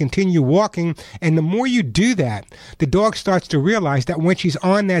calmly continue walking, and the more you do that, the dog starts to realize that when she's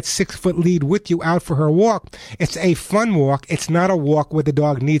on that 6-foot lead with you out for her walk, it's a fun walk. It's not a walk where the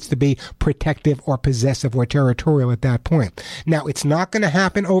dog needs to be protective or possessive or territorial at that point. Now, it's not going to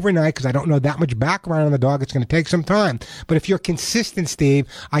happen overnight because I don't know that much background on the dog. It's going to take some time. But if you're consistent, Steve,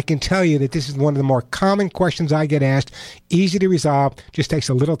 I can tell you that this is one of the more common questions I get asked. Easy to resolve. Just takes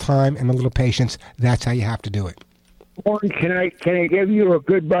a little time and a little patience. That's how you have to do it. Warren, can I give you a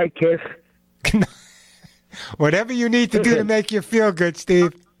goodbye kiss? Whatever you need to do to make you feel good,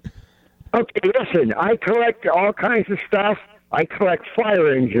 Steve. Okay, listen, I collect all kinds of stuff. I collect fire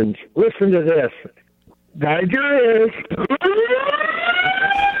engines. Listen to this. Badger is...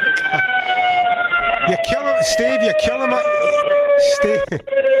 You kill him, Steve. You kill him.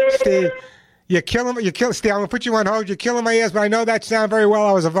 Steve. You kill him. Steve, I'm going to put you on hold. You're killing my ears, but I know that sound very well.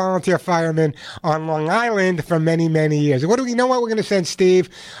 I was a volunteer fireman on Long Island for many, many years. What do we know what we're going to send Steve?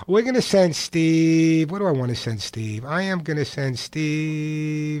 We're going to send Steve. What do I want to send Steve? I am going to send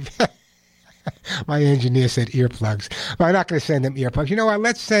Steve... My engineer said earplugs. But I'm not going to send them earplugs. You know what?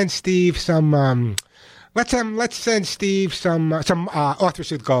 Let's send Steve some. Let's send Steve some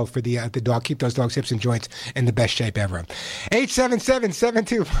Orthosooth Gold for the dog. Keep those dogs' hips and joints in the best shape ever.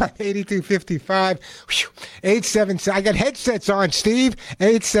 877-725-8255. 877. I got headsets on, Steve.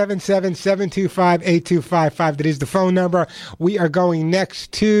 877-725-8255. That is the phone number. We are going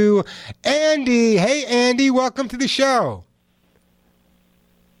next to Andy. Hey, Andy. Welcome to the show.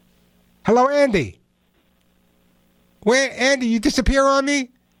 Hello, Andy. Where, Andy, you disappear on me?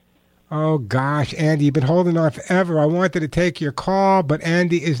 Oh, gosh, Andy, you've been holding on forever. I wanted to take your call, but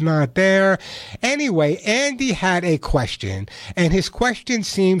Andy is not there. Anyway, Andy had a question, and his question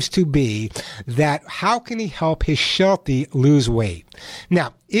seems to be that how can he help his Sheltie lose weight?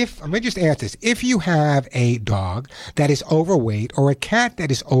 Now, let me just answer this. If you have a dog that is overweight or a cat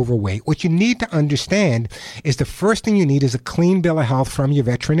that is overweight, what you need to understand is the first thing you need is a clean bill of health from your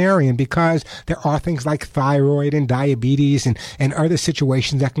veterinarian, because there are things like thyroid and diabetes and other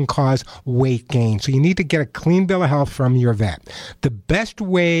situations that can cause weight gain. So you need to get a clean bill of health from your vet. The best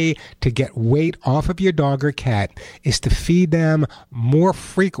way to get weight off of your dog or cat is to feed them more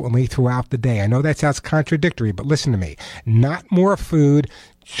frequently throughout the day. I know that sounds contradictory, but listen to me. Not more food,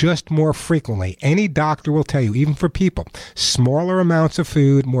 just more frequently. Any doctor will tell you, even for people, smaller amounts of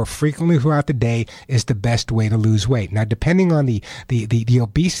food more frequently throughout the day is the best way to lose weight. Now, depending on the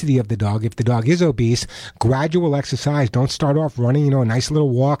obesity of the dog, if the dog is obese, gradual exercise. Don't start off running, a nice little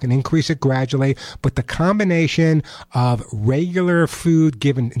walk and increase it gradually. But the combination of regular food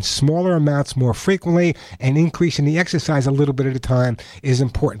given in smaller amounts more frequently and increasing the exercise a little bit at a time is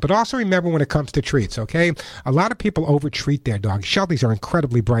important. But also remember when it comes to treats, okay? A lot of people over-treat their dogs. Shelties are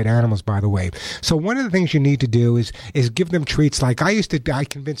incredibly bright animals, by the way. So one of the things you need to do is give them treats. Like I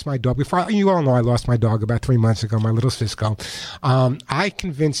convinced my dog, you all know I lost my dog about 3 months ago, my little Cisco. I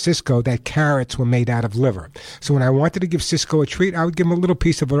convinced Cisco that carrots were made out of liver. So when I wanted to give Cisco a treat, I would give him a little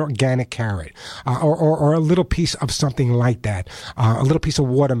piece of an organic carrot, or a little piece of something like that, a little piece of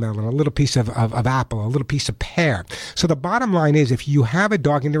watermelon, a little piece of apple, a little piece of pear. So the bottom line is, if you have a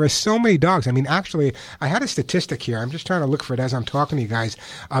dog, and there are so many dogs, I mean, actually, I had a statistic here. I'm just trying to look for it as I'm talking to you guys,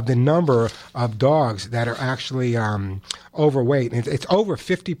 of the number of dogs that are actually overweight. It's over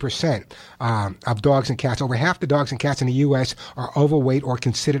 50% of dogs and cats. Over half the dogs and cats in the U.S. are overweight or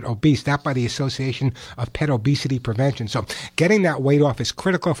considered obese. That by the Association of Pet Obesity Prevention. So getting that weight off is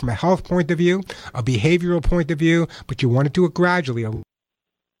critical from a health point of view, a behavioral point of view, but you want to do it gradually.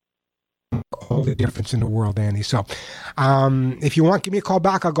 all the difference in the world, Andy. So if you want, give me a call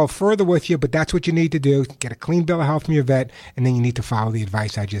back. I'll go further with you, but that's what you need to do. Get a clean bill of health from your vet, and then you need to follow the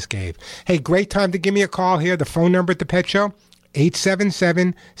advice I just gave. Hey, great time to give me a call here. The phone number at the Pet Show,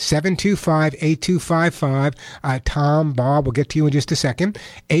 877-725-8255. Tom, Bob, we'll get to you in just a second.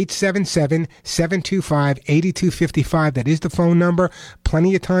 877-725-8255. That is the phone number.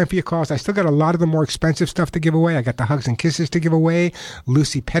 Plenty of time for your calls. I still got a lot of the more expensive stuff to give away. I got the Hugs and Kisses to give away,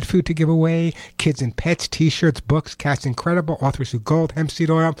 Lucy Pet Food to give away, Kids and Pets, T-shirts, books, Cats Incredible, Authors Who Gold, hemp seed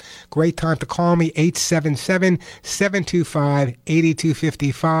oil. Great time to call me,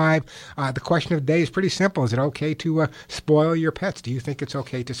 877-725-8255. The question of the day is pretty simple. Is it okay to spoil your pets? Do you think it's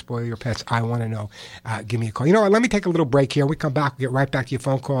okay to spoil your pets? I want to know. Give me a call. You know what? Let me take a little break here. We come back. We'll get right back to your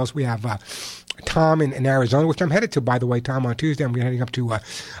phone calls. We have Tom in Arizona, which I'm headed to, by the way, Tom, on Tuesday. I'm heading up to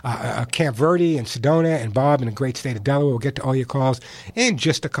Camp Verde and Sedona, and Bob in the great state of Delaware. We'll get to all your calls in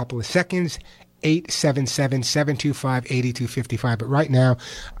just a couple of seconds. 877-725-8255. But right now,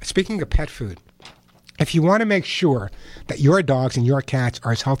 speaking of pet food, if you want to make sure that your dogs and your cats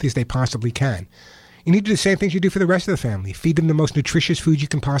are as healthy as they possibly can, you need to do the same things you do for the rest of the family. Feed them the most nutritious food you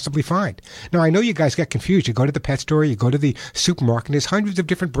can possibly find. Now, I know you guys get confused. You go to the pet store, you go to the supermarket, and there's hundreds of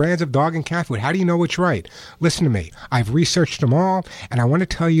different brands of dog and cat food. How do you know which right? Listen to me. I've researched them all, and I want to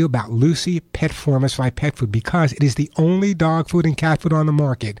tell you about Lucy Pet Fortified Pet Food because it is the only dog food and cat food on the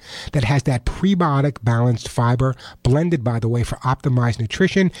market that has that prebiotic balanced fiber, blended, by the way, for optimized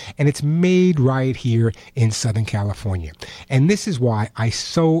nutrition, and it's made right here in Southern California. And this is why I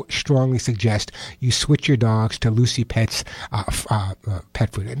so strongly suggest you switch your dogs to Lucy Pet's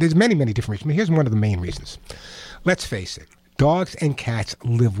pet food. There's many, many different reasons, but here's one of the main reasons. Let's face it, dogs and cats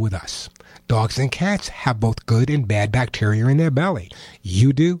live with us. Dogs and cats have both good and bad bacteria in their belly.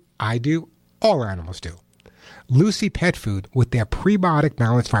 You do, I do, all animals do. Lucy Pet Food with their prebiotic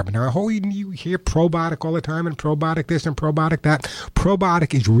balanced fiber. Now, you hear probiotic all the time and probiotic this and probiotic that.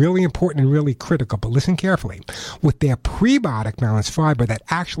 Probiotic is really important and really critical, but listen carefully. With their prebiotic balanced fiber that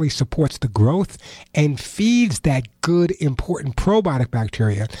actually supports the growth and feeds that good, important probiotic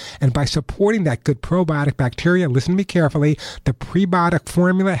bacteria. And by supporting that good probiotic bacteria, listen to me carefully, the prebiotic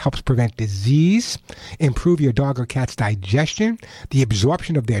formula helps prevent disease, improve your dog or cat's digestion, the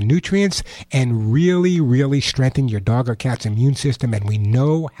absorption of their nutrients, and really, really strengthen your dog or cat's immune system. And we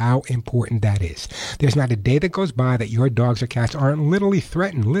know how important that is. There's not a day that goes by that your dogs or cats aren't literally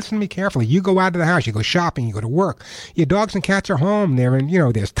threatened. Listen to me carefully. You go out of the house, you go shopping, you go to work. Your dogs and cats are home.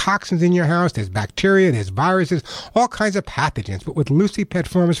 There's toxins in your house, there's bacteria, there's viruses, all kinds of pathogens. But with Lucy Pet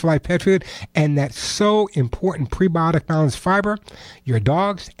Fortified Pet Food and that so important prebiotic balanced fiber, your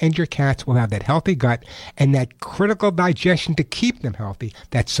dogs and your cats will have that healthy gut and that critical digestion to keep them healthy.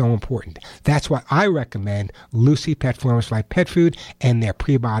 That's so important. That's why I recommend Lucy Pet Fortified Pet Food and their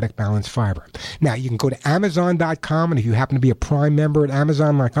prebiotic balanced fiber. Now, you can go to Amazon.com, and if you happen to be a Prime member at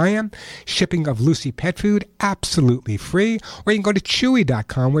Amazon like I am, shipping of Lucy Pet Food, absolutely free. Or you can go to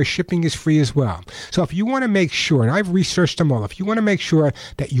Chewy.com, where shipping is free as well. So if you want to make sure, and I've researched them all, if you want to make sure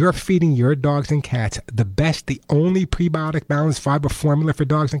that you're feeding your dogs and cats the best, the only prebiotic balanced fiber formula for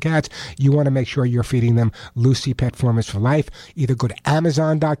dogs and cats, you want to make sure you're feeding them Lucy Pet Formulas for Life. Either go to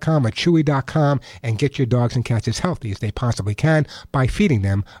Amazon.com or Chewy.com and get your dogs and cats as healthy as they possibly can by feeding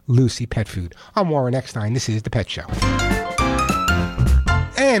them Lucy Pet Food. I'm Warren Eckstein. This is The Pet Show.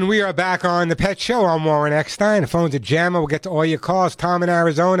 And we are back on The Pet Show. I'm Warren Eckstein. The phones are jamming. We'll get to all your calls. Tom in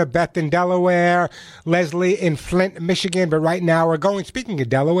Arizona, Beth in Delaware, Leslie in Flint, Michigan. But right now we're going, speaking of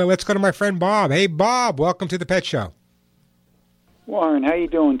Delaware, let's go to my friend Bob. Hey, Bob, welcome to The Pet Show. Warren, how you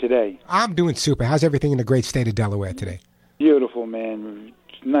doing today? I'm doing super. How's everything in the great state of Delaware today? Beautiful, man.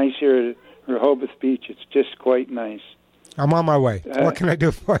 It's nice here at Rehoboth Beach. It's just quite nice. I'm on my way. What can I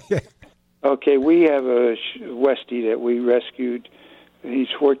do for you? Okay, we have a Westie that we rescued. He's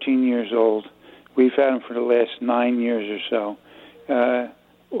 14 years old. We've had him for the last 9 years or so.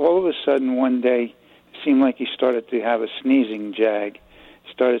 All of a sudden, one day, it seemed like he started to have a sneezing jag.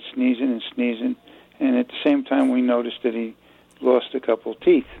 He started sneezing and sneezing, and at the same time, we noticed that he lost a couple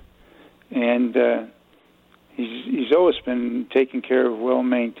teeth. And he's always been taken care of,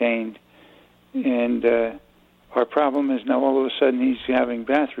 well-maintained. And our problem is now all of a sudden he's having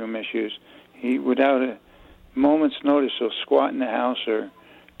bathroom issues. He, without a moment's notice, he'll squat in the house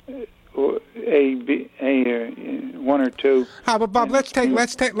one or two. But Bob, let's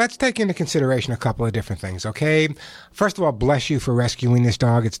take into consideration a couple of different things, okay? First of all, bless you for rescuing this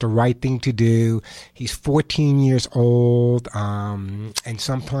dog. It's the right thing to do. He's 14 years old, and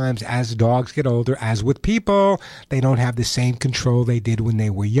sometimes as dogs get older, as with people, they don't have the same control they did when they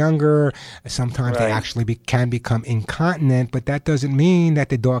were younger. Sometimes they actually can become incontinent, but that doesn't mean that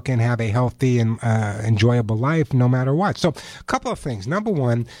the dog can have a healthy and enjoyable life no matter what. So a couple of things. Number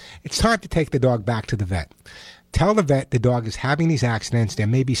one, it's time to take the dog back to the vet. Tell the vet the dog is having these accidents. There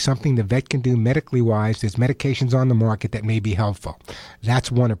may be something the vet can do medically wise. There's medications on the market that may be helpful.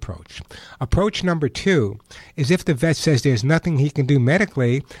 That's one approach. Approach number two is if the vet says there's nothing he can do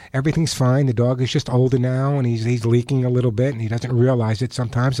medically, everything's fine. The dog is just older now and he's leaking a little bit and he doesn't realize it.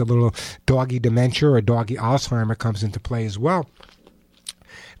 Sometimes a little doggy dementia or doggy Alzheimer comes into play as well.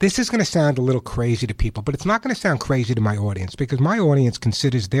 This is going to sound a little crazy to people, but it's not going to sound crazy to my audience because my audience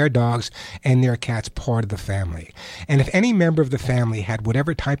considers their dogs and their cats part of the family. And if any member of the family had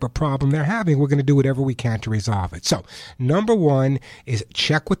whatever type of problem they're having, we're going to do whatever we can to resolve it. So, number one is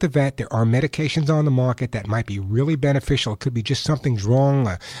check with the vet. There are medications on the market that might be really beneficial. It could be just something's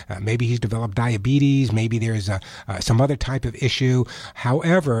wrong. Maybe he's developed diabetes. Maybe there's some other type of issue.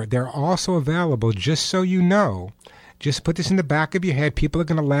 However, they're also available, just so you know. Just put this in the back of your head. People are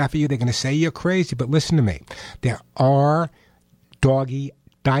going to laugh at you. They're going to say you're crazy. But listen to me. There are doggy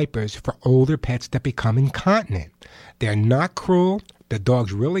diapers for older pets that become incontinent. They're not cruel. The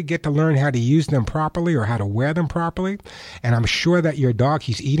dogs really get to learn how to use them properly or how to wear them properly. And I'm sure that your dog,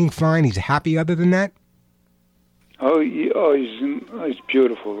 he's eating fine. He's happy other than that. He's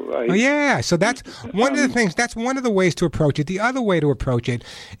beautiful. So that's one of the things. That's one of the ways to approach it. The other way to approach it,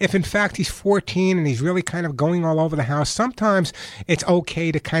 if in fact he's 14 and he's really kind of going all over the house, sometimes it's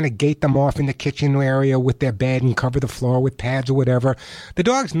okay to kind of gate them off in the kitchen area with their bed and cover the floor with pads or whatever. The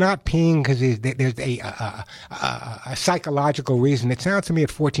dog's not peeing because there's a psychological reason. It sounds to me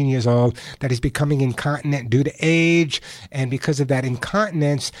at 14 years old that he's becoming incontinent due to age, and because of that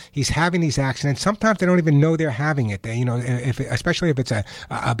incontinence, he's having these accidents. Sometimes they don't even know they're having it. Especially if it's a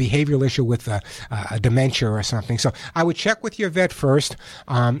behavioral issue with a dementia or something. So I would check with your vet first,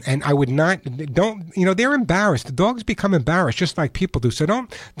 and I would they're embarrassed. The dogs become embarrassed just like people do. So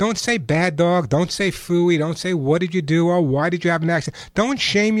don't say bad dog. Don't say phooey. Don't say what did you do or why did you have an accident. Don't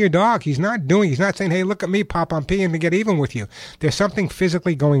shame your dog. He's not saying, hey, look at me, Pop, I'm peeing to get even with you. There's something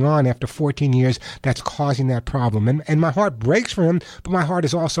physically going on after 14 years that's causing that problem. And my heart breaks for him, but my heart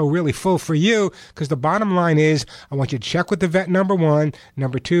is also really full for you because the bottom line is I want you to check with the vet, number one.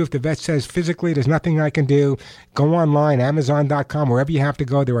 Number two, if the vet says physically there's nothing I can do, go online, Amazon.com, wherever you have to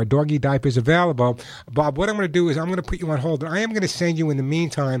go. There are doggy diapers available. Bob, what I'm going to do is I'm going to put you on hold. And I am going to send you, in the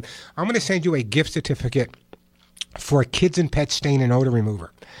meantime, I'm going to send you a gift certificate for a Kids and Pets Stain and Odor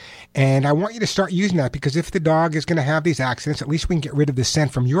Remover. And I want you to start using that because if the dog is going to have these accidents, at least we can get rid of the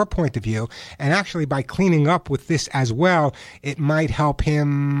scent from your point of view. And actually, by cleaning up with this as well, it might help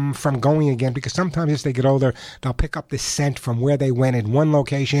him from going again because sometimes as they get older, they'll pick up the scent from where they went in one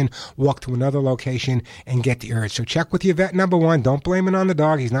location, walk to another location, and get the urge. So check with your vet, number one. Don't blame it on the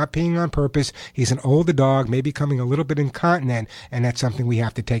dog. He's not peeing on purpose. He's an older dog, maybe becoming a little bit incontinent, and that's something we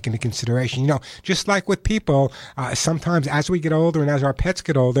have to take into consideration. Just like with people, sometimes as we get older and as our pets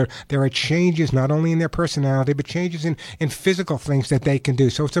get older, there are changes not only in their personality, but changes in physical things that they can do.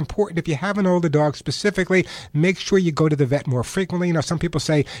 So it's important if you have an older dog specifically, make sure you go to the vet more frequently. Some people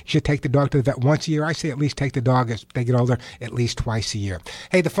say you should take the dog to the vet once a year. I say at least take the dog as they get older at least twice a year.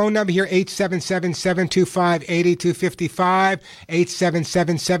 Hey, the phone number here, 877-725-8255,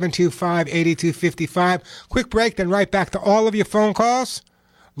 877-725-8255. Quick break, then right back to all of your phone calls.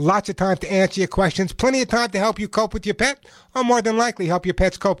 Lots of time to answer your questions. Plenty of time to help you cope with your pet, or more than likely help your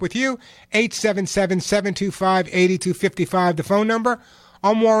pets cope with you. 877-725-8255, the phone number.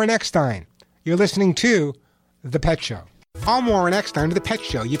 I'm Warren Eckstein. You're listening to The Pet Show. I'm Warren Eckstein of The Pet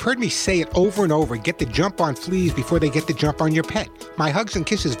Show. You've heard me say it over and over. Get the jump on fleas before they get the jump on your pet. My Hugs and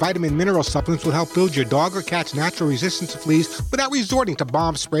Kisses vitamin mineral supplements will help build your dog or cat's natural resistance to fleas without resorting to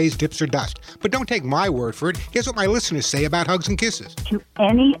bombs, sprays, dips, or dust. But don't take my word for it. Here's what my listeners say about Hugs and Kisses. To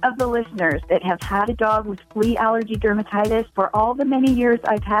any of the listeners that have had a dog with flea allergy dermatitis, for all the many years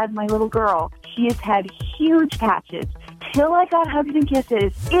I've had my little girl, she has had huge patches. until I got Hugs and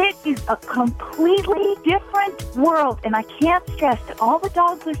Kisses, it is a completely different world. And I can't stress to all the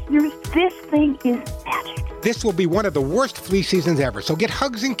dog listeners, this thing is magic. This will be one of the worst flea seasons ever, so get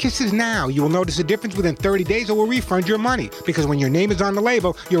Hugs and Kisses now. You will notice a difference within 30 days or we'll refund your money, because when your name is on the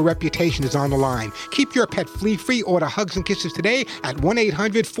label, your reputation is on the line. Keep your pet flea-free. Order Hugs and Kisses today at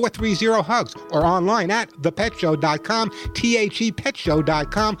 1-800-430-HUGS or online at ThePetShow.com,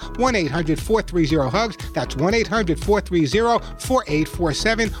 ThePetShow.com, 1-800-430-HUGS. That's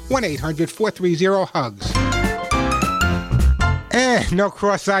 1-800-430-4847, 1-800-430-HUGS. No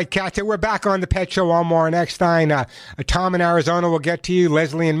cross-eyed cats. We're back on The Pet Show. I'm Warren Eckstein. Tom in Arizona will get to you.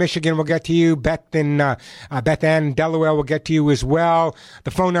 Leslie in Michigan will get to you. Beth Ann in Delaware will get to you as well.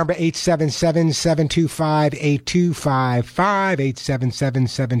 The phone number, 877-725-8255,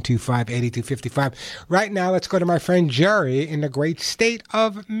 877-725-8255. Right now, let's go to my friend Jerry in the great state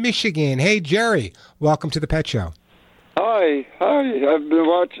of Michigan. Hey, Jerry. Welcome to The Pet Show. Hi. I've been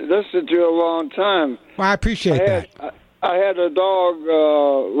listening to you a long time. Well, I appreciate that. I had a dog,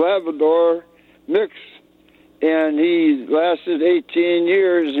 Labrador mix, and he lasted 18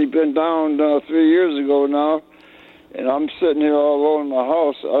 years. He'd been down 3 years ago now, and I'm sitting here all alone in my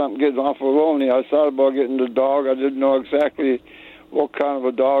house. I'm getting awful lonely. I thought about getting the dog. I didn't know exactly what kind of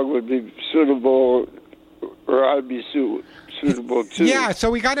a dog would be suitable, or I'd be suitable too. Yeah,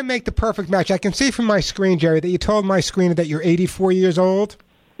 so we got to make the perfect match. I can see from my screen, Jerry, that you told my screen that you're 84 years old.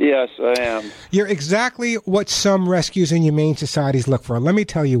 Yes, I am. You're exactly what some rescues and humane societies look for. Let me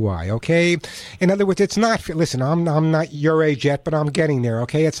tell you why, okay? In other words, it's not fair. Listen, I'm not your age yet, but I'm getting there,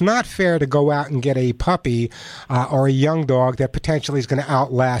 okay? It's not fair to go out and get a puppy or a young dog that potentially is going to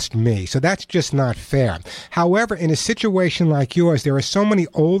outlast me. So that's just not fair. However, in a situation like yours, there are so many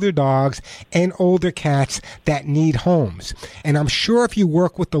older dogs and older cats that need homes. And I'm sure if you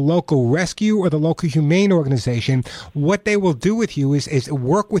work with the local rescue or the local humane organization, what they will do with you is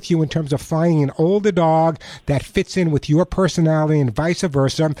work with you in terms of finding an older dog that fits in with your personality and vice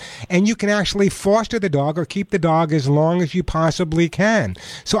versa, and you can actually foster the dog or keep the dog as long as you possibly can.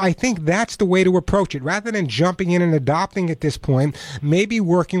 So I think that's the way to approach it. Rather than jumping in and adopting at this point, maybe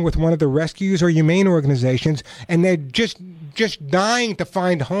working with one of the rescues or humane organizations, and they're just dying to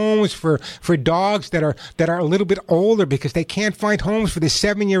find homes for dogs that are a little bit older because they can't find homes for this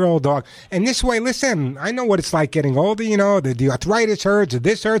 7-year-old dog. And this way, listen, I know what it's like getting older, you know, the arthritis hurts, or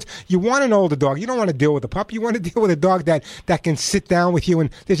this hurts. You want an older dog. You don't want to deal with a pup. You want to deal with a dog that can sit down with you. And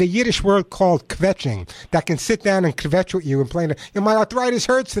there's a Yiddish word called kvetching that can sit down and kvetch with you and play. My arthritis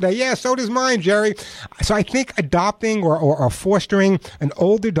hurts today. Yeah, so does mine, Jerry. So I think adopting or fostering an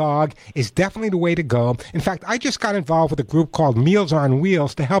older dog is definitely the way to go. In fact, I just got involved with a group called Meals on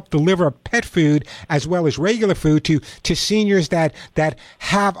Wheels to help deliver pet food as well as regular food to seniors that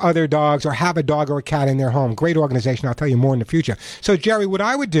have other dogs or have a dog or a cat in their home. Great organization. I'll tell you more in the future. So, Jerry, what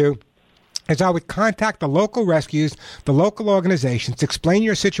I would do is I would contact the local rescues, the local organizations, explain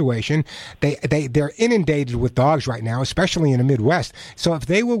your situation. They're inundated with dogs right now, especially in the Midwest. So if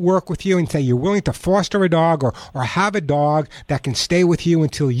they will work with you and say you're willing to foster a dog or have a dog that can stay with you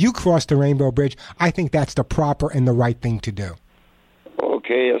until you cross the Rainbow Bridge, I think that's the proper and the right thing to do.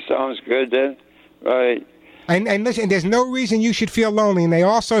 Okay, that sounds good then. Right. And listen, there's no reason you should feel lonely. And they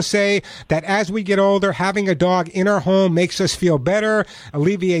also say that as we get older, having a dog in our home makes us feel better,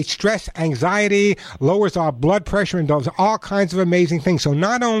 alleviates stress, anxiety, lowers our blood pressure, and does all kinds of amazing things. So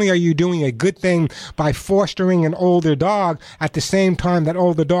not only are you doing a good thing by fostering an older dog, at the same time that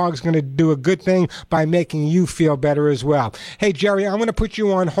older dog's going to do a good thing by making you feel better as well. Hey, Jerry, I'm going to put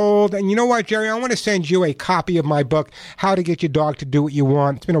you on hold. And you know what, Jerry? I want to send you a copy of my book, How to Get Your Dog to Do What You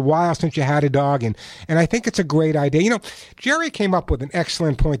Want. It's been a while since you had a dog, and I think it's a great idea. You know, Jerry came up with an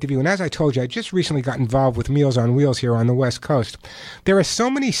excellent point of view, and as I told you, I just recently got involved with Meals on Wheels here on the West Coast. There are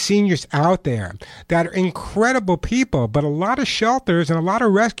so many seniors out there that are incredible people, but a lot of shelters and a lot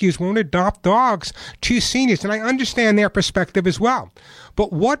of rescues won't adopt dogs to seniors, and I understand their perspective as well.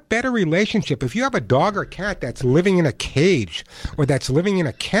 But what better relationship if you have a dog or cat that's living in a cage or that's living in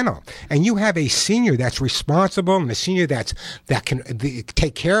a kennel, and you have a senior that's responsible and a senior that can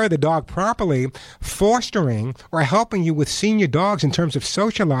take care of the dog properly. Fostering or helping you with senior dogs in terms of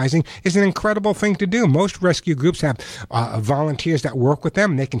socializing is an incredible thing to do. Most rescue groups have volunteers that work with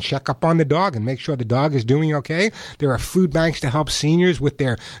them, and they can check up on the dog and make sure the dog is doing okay. There are food banks to help seniors with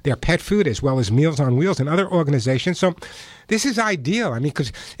their pet food, as well as Meals on Wheels and other organizations. So this is ideal. I mean,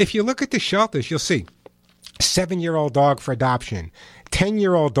 because if you look at the shelters, you'll see 7-year-old dog for adoption,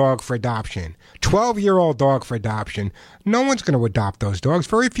 10-year-old dog for adoption, 12-year-old dog for adoption. No one's going to adopt those dogs.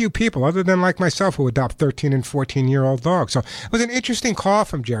 Very few people, other than like myself, who adopt 13 and 14-year-old dogs. So it was an interesting call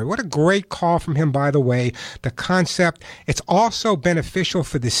from Jerry. What a great call from him, by the way. The concept, it's also beneficial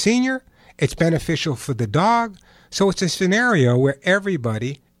for the senior. It's beneficial for the dog. So it's a scenario where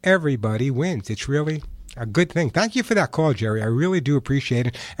everybody wins. It's really a good thing. Thank you for that call, Jerry. I really do appreciate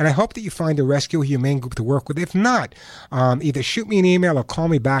it. And I hope that you find a rescue humane group to work with. If not, either shoot me an email or call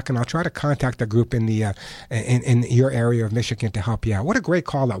me back, and I'll try to contact a group in the in your area of Michigan to help you out. What a great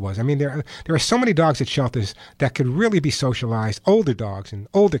call that was. I mean, there are so many dogs at shelters that could really be socialized, older dogs and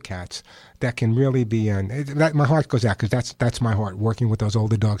older cats that can really be my heart goes out, because that's my heart, working with those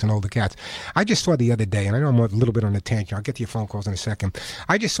older dogs and older cats. I just saw the other day, and I know I'm a little bit on a tangent. I'll get to your phone calls in a second.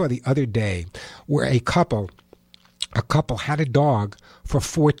 I just saw the other day where a couple had a dog for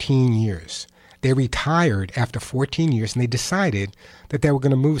 14 years. They retired after 14 years, and they decided that they were going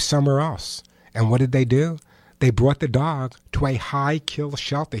to move somewhere else. And what did they do? They brought the dog to a high-kill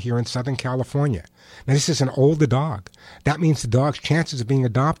shelter here in Southern California. Now, this is an older dog. That means the dog's chances of being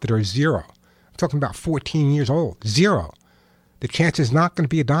adopted are 0. I'm talking about 14 years old. 0. The chance is not going to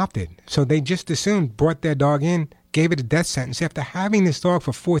be adopted. So they just as soon brought their dog in, gave it a death sentence after having this dog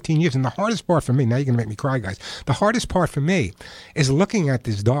for 14 years. And the hardest part for me, now you're going to make me cry, guys. The hardest part for me is looking at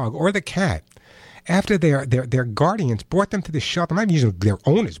this dog or the cat after their guardians brought them to the shelter. Not usually their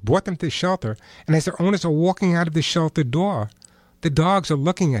owners brought them to the shelter. And as their owners are walking out of the shelter door, the dogs are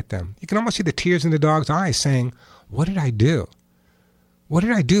looking at them. You can almost see the tears in the dog's eyes saying, what did I do? What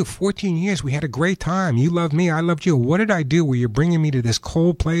did I do? 14 years, we had a great time. You loved me, I loved you. What did I do where you're bringing me to this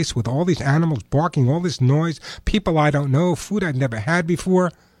cold place with all these animals barking, all this noise, people I don't know, food I've never had before?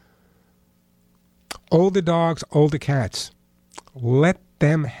 Older dogs, older cats. Let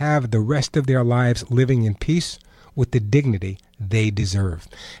them have the rest of their lives living in peace with the dignity they deserve.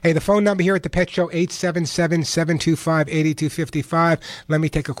 Hey, the phone number here at the Pet Show, 877-725-8255. Let me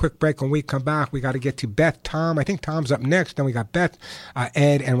take a quick break. When we come back, we got to get to Beth, Tom. I think Tom's up next. Then we got Beth,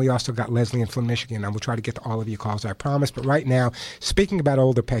 Ed, and we also got Leslie in Flint, Michigan. And we'll try to get to all of your calls, I promise. But right now, speaking about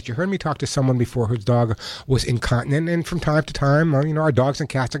older pets, you heard me talk to someone before whose dog was incontinent. And from time to time, our dogs and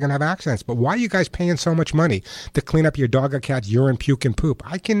cats are going to have accidents. But why are you guys paying so much money to clean up your dog or cat's urine, puke, and poop?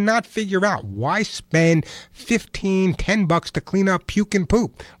 I cannot figure out why spend $10 to clean up puke and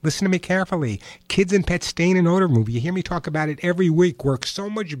poop. Listen to me carefully. Kids and Pet Stain and Odor Remover. You hear me talk about it every week. Works so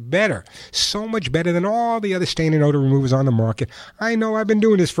much better than all the other stain and odor removers on the market. I know, I've been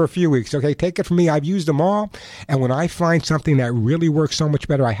doing this for a few weeks. Okay, take it from me. I've used them all. And when I find something that really works so much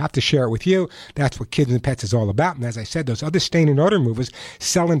better, I have to share it with you. That's what Kids and Pets is all about. And as I said, those other stain and odor removers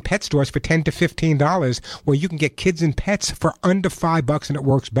sell in pet stores for $10 to $15, where you can get Kids and Pets for under $5, and it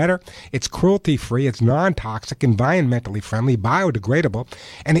works better. It's cruelty-free. It's non-toxic, environmentally friendly, biodegradable,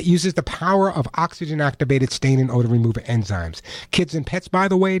 and it uses the power of oxygen-activated stain and odor remover enzymes. Kids and Pets, by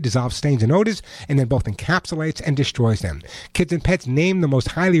the way, dissolve stains and odors, and then both encapsulates and destroys them. Kids and Pets named the most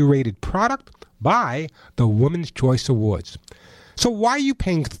highly rated product by the Women's Choice Awards. So why are you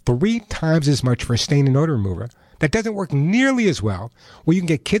paying 3 times as much for a stain and odor remover that doesn't work nearly as well, where you can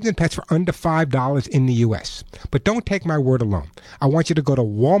get Kids and Pets for under $5 in the U.S.? But don't take my word alone. I want you to go to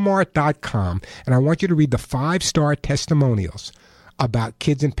Walmart.com, and I want you to read the 5-star testimonials about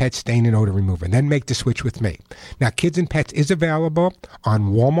Kids and Pets Stain and Odor Remover, and then make the switch with me. Now, Kids and Pets is available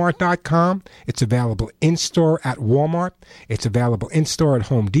on Walmart.com. It's available in-store at Walmart. It's available in-store at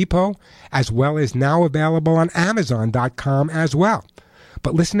Home Depot, as well as now available on Amazon.com as well.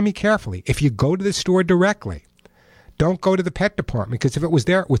 But listen to me carefully. If you go to the store directly, don't go to the pet department, because if it was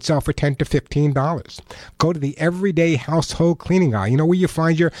there, it would sell for $10 to $15. Go to the everyday household cleaning aisle. You know, where you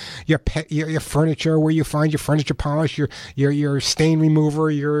find your pet, your furniture, where you find your furniture polish, your stain remover,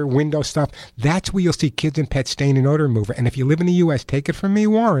 your window stuff. That's where you'll see Kids and Pet Stain and Odor Remover. And if you live in the U.S., take it from me,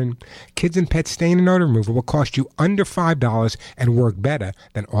 Warren. Kids and Pet Stain and Odor Remover will cost you under $5 and work better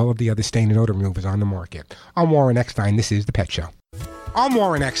than all of the other stain and odor removers on the market. I'm Warren Eckstein. This is The Pet Show. I'm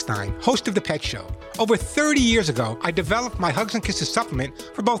Warren Eckstein, host of The Pet Show. Over 30 years ago, I developed my Hugs and Kisses supplement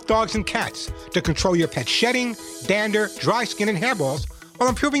for both dogs and cats to control your pet's shedding, dander, dry skin, and hairballs while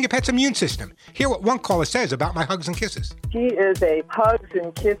improving your pet's immune system. Hear what one caller says about my Hugs and Kisses. She is a Hugs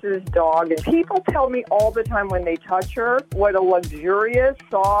and Kisses dog, and people tell me all the time when they touch her what a luxurious,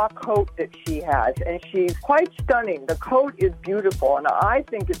 soft coat that she has, and she's quite stunning. The coat is beautiful, and I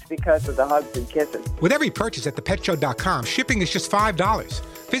think it's because of the Hugs and Kisses. With every purchase at ThePetShow.com, shipping is just $5.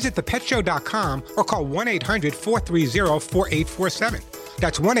 Visit ThePetShow.com or call 1-800-430-4847.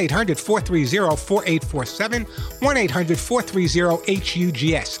 That's 1-800-430-4847,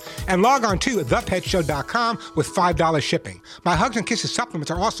 1-800-430-HUGS. And log on to ThePetShow.com with $5 shipping. My Hugs and Kisses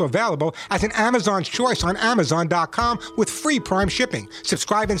supplements are also available as an Amazon's Choice on Amazon.com with free Prime shipping.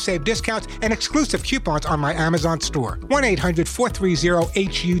 Subscribe and save discounts and exclusive coupons on my Amazon store.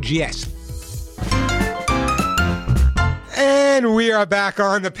 1-800-430-HUGS. And we are back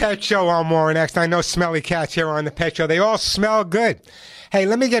on The Pet Show on More Next. I know smelly cats here on The Pet Show. They all smell good. Hey,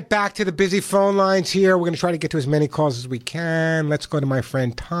 let me get back to the busy phone lines here. We're going to try to get to as many calls as we can. Let's go to my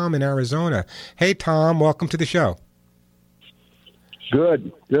friend Tom in Arizona. Hey, Tom, welcome to the show.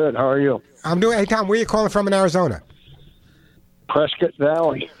 Good. How are you? Hey, Tom, where are you calling from in Arizona? Prescott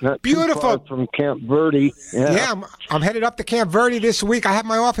Valley. Not beautiful. Too far from Camp Verde. Yeah, I'm headed up to Camp Verde this week. I have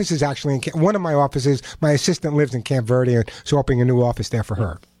my offices actually in one of my offices. My assistant lives in Camp Verde, and so opening a new office there for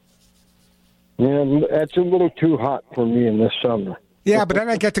her. Yeah, that's a little too hot for me in this summer. Yeah, but then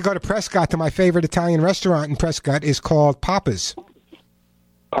I get to go to Prescott to my favorite Italian restaurant in Prescott. Is called Papa's.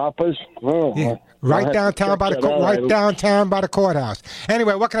 Papa's? Oh, yeah. Right downtown by the courthouse.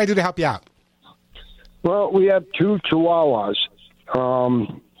 Anyway, what can I do to help you out? Well, we have 2 Chihuahuas.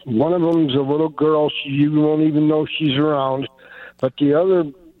 One of them's a little girl. You won't even know she's around. But the other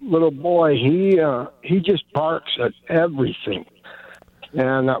little boy, he just barks at everything.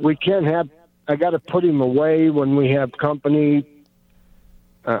 And we can't have. I got to put him away when we have company.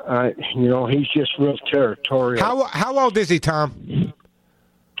 He's just real territorial. How old is he, Tom?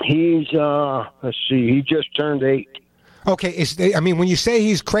 He's let's see. He just turned 8. Okay. When you say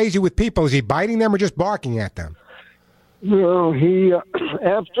he's crazy with people, is he biting them or just barking at them? No, he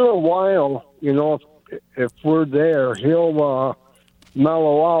after a while, if we're there, he'll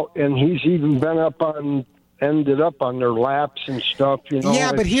mellow out, and he's even ended up on their laps and stuff.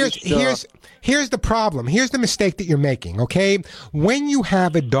 Yeah, but here's the problem. Here's the mistake that you're making, okay? When you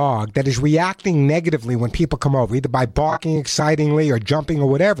have a dog that is reacting negatively when people come over, either by barking excitingly or jumping or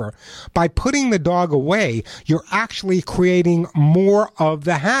whatever, by putting the dog away, you're actually creating more of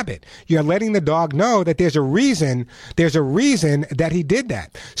the habit. You're letting the dog know that there's a reason that he did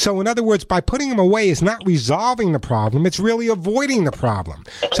that. So in other words, by putting him away is not resolving the problem, it's really avoiding the problem.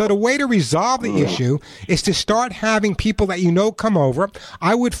 So the way to resolve the issue is to start having people that come over.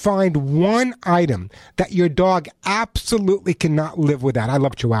 I would find one item that your dog absolutely cannot live without. I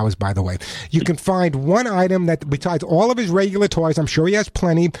love Chihuahuas, by the way. You can find one item that, besides all of his regular toys, I'm sure he has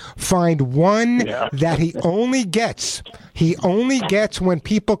plenty, find one that he only gets when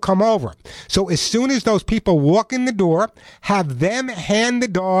people come over. So as soon as those people walk in the door, have them hand the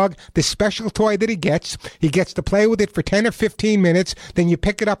dog the special toy that he gets. He gets to play with it for 10 or 15 minutes. Then you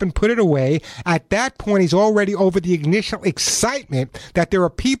pick it up and put it away. At that point, he's already over the initial excitement that there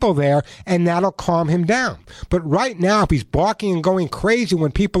are people there, and that'll calm him down. But right now, if he's barking and going crazy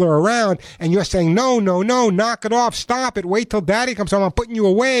when people are around, and you're saying, no, knock it off, stop it, wait till daddy comes home, I'm putting you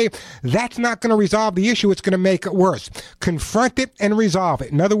away, that's not going to resolve the issue. It's going to make it worse. Confront it and resolve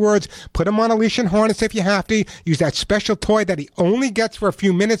it. In other words, put him on a leash and harness if you have to. Use that special toy that he only gets for a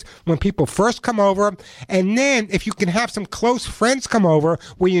few minutes when people first come over. And then if you can have some close friends come over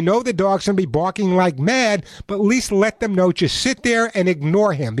where the dog's going to be barking like mad, but at least let them know, just sit there and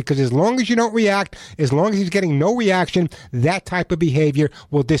ignore him. Because as long as you don't react, as long as he's getting no reaction, that type of behavior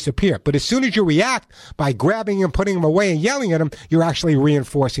will disappear. But as soon as you react by grabbing him, putting him away, and yelling at him, you're actually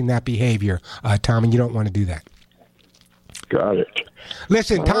reinforcing that behavior, Tom, and you don't want to do that. Got it.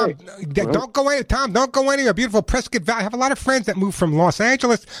 Listen, Tom, don't go anywhere. Tom, don't go anywhere. Beautiful Prescott Valley. I have a lot of friends that moved from Los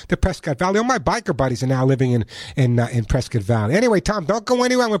Angeles to Prescott Valley. All my biker buddies are now living in Prescott Valley. Anyway, Tom, don't go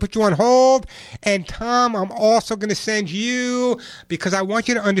anywhere. I'm going to put you on hold. And Tom, I'm also going to send you, because I want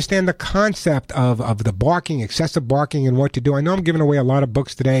you to understand the concept of the barking, excessive barking, and what to do. I know I'm giving away a lot of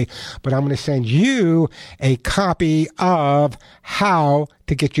books today, but I'm going to send you a copy of How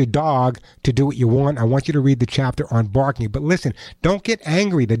to Get Your Dog to Do What You Want. I want you to read the chapter on barking. But listen, don't get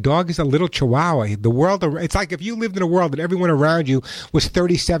angry. The dog is a little chihuahua. It's like if you lived in a world that everyone around you was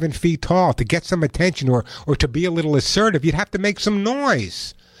 37 feet tall. To get some attention or to be a little assertive, you'd have to make some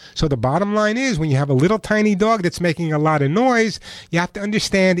noise. So the bottom line is, when you have a little tiny dog that's making a lot of noise, you have to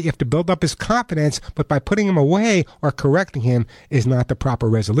understand that you have to build up his confidence, but by putting him away or correcting him is not the proper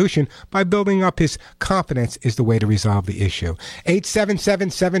resolution. By building up his confidence is the way to resolve the issue.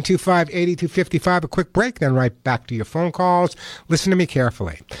 877-725-8255. A quick break, then right back to your phone calls. Listen to me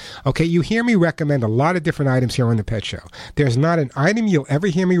carefully. Okay, you hear me recommend a lot of different items here on The Pet Show. There's not an item you'll ever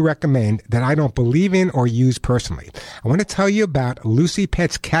hear me recommend that I don't believe in or use personally. I want to tell you about Lucy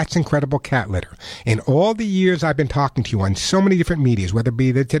Pet's Cat's Incredible Cat Litter. In all the years I've been talking to you on so many different medias, whether it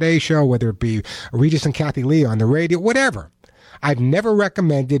be the Today Show, whether it be Regis and Kathy Lee on the radio, whatever, I've never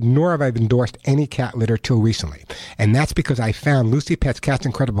recommended nor have I endorsed any cat litter till recently. And that's because I found Lucy Pet's Cat's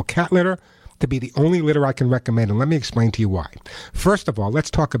Incredible Cat Litter to be the only litter I can recommend, and let me explain to you why. First of all, let's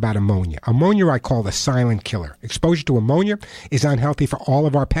talk about ammonia. Ammonia I call the silent killer. Exposure to ammonia is unhealthy for all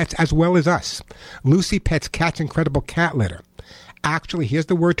of our pets as well as us. Lucy Pet's Cat's Incredible Cat Litter actually, here's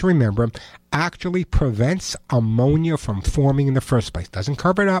the word to remember, actually prevents ammonia from forming in the first place. Doesn't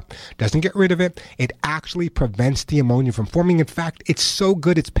cover it up, doesn't get rid of it. It actually prevents the ammonia from forming. In fact, it's so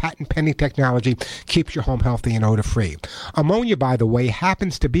good, it's patent pending technology, keeps your home healthy and odor free. Ammonia, by the way,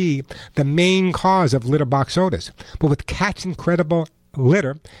 happens to be the main cause of litter box odors. But with Cat's Incredible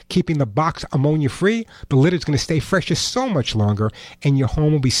litter, keeping the box ammonia free, the litter is going to stay fresh just so much longer, and your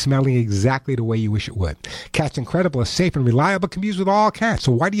home will be smelling exactly the way you wish it would. Cat's Incredible is safe and reliable, can be used with all cats.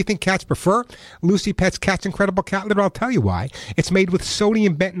 So why do you think cats prefer Lucy Pet's Cat's Incredible Cat Litter? I'll tell you why. It's made with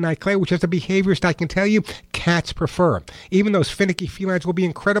sodium bentonite clay, which as a behaviorist I can tell you cats prefer. Even those finicky felines will be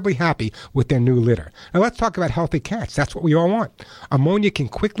incredibly happy with their new litter. Now let's talk about healthy cats. That's what we all want. Ammonia can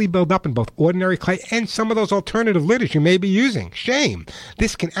quickly build up in both ordinary clay and some of those alternative litters you may be using. Shame.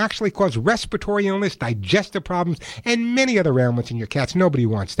 This can actually cause respiratory illness, digestive problems, and many other ailments in your cats. Nobody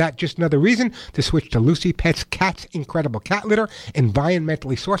wants that. Just another reason to switch to Lucy Pet's Cat's Incredible Cat Litter,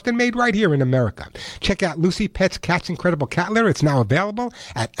 environmentally sourced and made right here in America. Check out Lucy Pet's Cat's Incredible Cat Litter. It's now available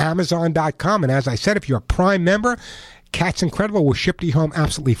at Amazon.com. And as I said, if you're a Prime member, Cat's Incredible will ship to your home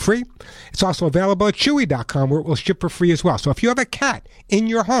absolutely free. It's also available at Chewy.com where it will ship for free as well. So if you have a cat in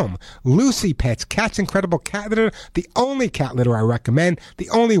your home, Lucy Pet's Cat's Incredible Cat Litter, the only cat litter I recommend, the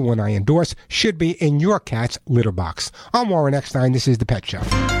only one I endorse, should be in your cat's litter box. I'm Warren Eckstein. This is The Pet Show.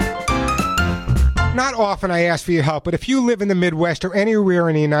 Not often I ask for your help, but if you live in the Midwest or anywhere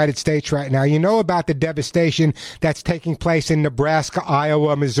in the United States right now, you know about the devastation that's taking place in Nebraska,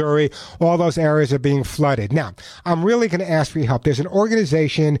 Iowa, Missouri. All those areas are being flooded. Now, I'm really going to ask for your help. There's an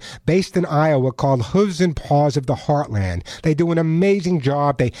organization based in Iowa called Hooves and Paws of the Heartland. They do an amazing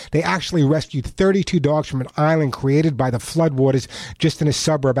job. They actually rescued 32 dogs from an island created by the floodwaters just in a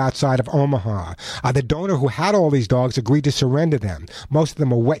suburb outside of Omaha. The donor who had all these dogs agreed to surrender them. Most of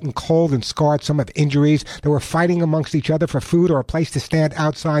them are wet and cold and scarred. Some have injuries. They were fighting amongst each other for food or a place to stand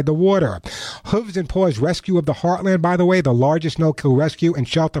outside the water. Hooves and Paws Rescue of the Heartland, by the way, the largest no-kill rescue and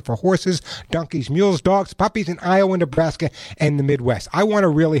shelter for horses, donkeys, mules, dogs, puppies in Iowa, Nebraska, and the Midwest. I want to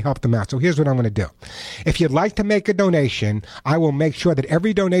really help them out, so here's what I'm going to do. If you'd like to make a donation, I will make sure that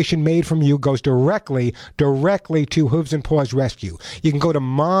every donation made from you goes directly to Hooves and Paws Rescue. You can go to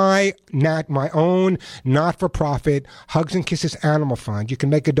my own not-for-profit Hugs and Kisses Animal Fund. You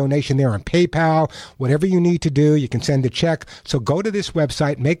can make a donation there on PayPal. Whatever you need to do, you can send a check. So go to this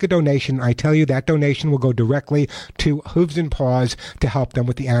website, make a donation. I tell you that donation will go directly to Hooves and Paws to help them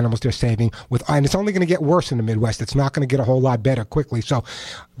with the animals they're saving. And it's only going to get worse in the Midwest. It's not going to get a whole lot better quickly. So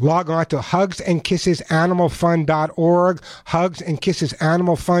log on to hugsandkissesanimalfund.org,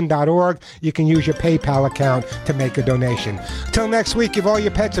 hugsandkissesanimalfund.org. You can use your PayPal account to make a donation. Till next week, give all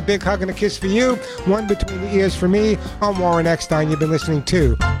your pets a big hug and a kiss for you, one between the ears for me. I'm Warren Eckstein. You've been listening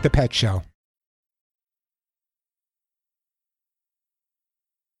to The Pet Show.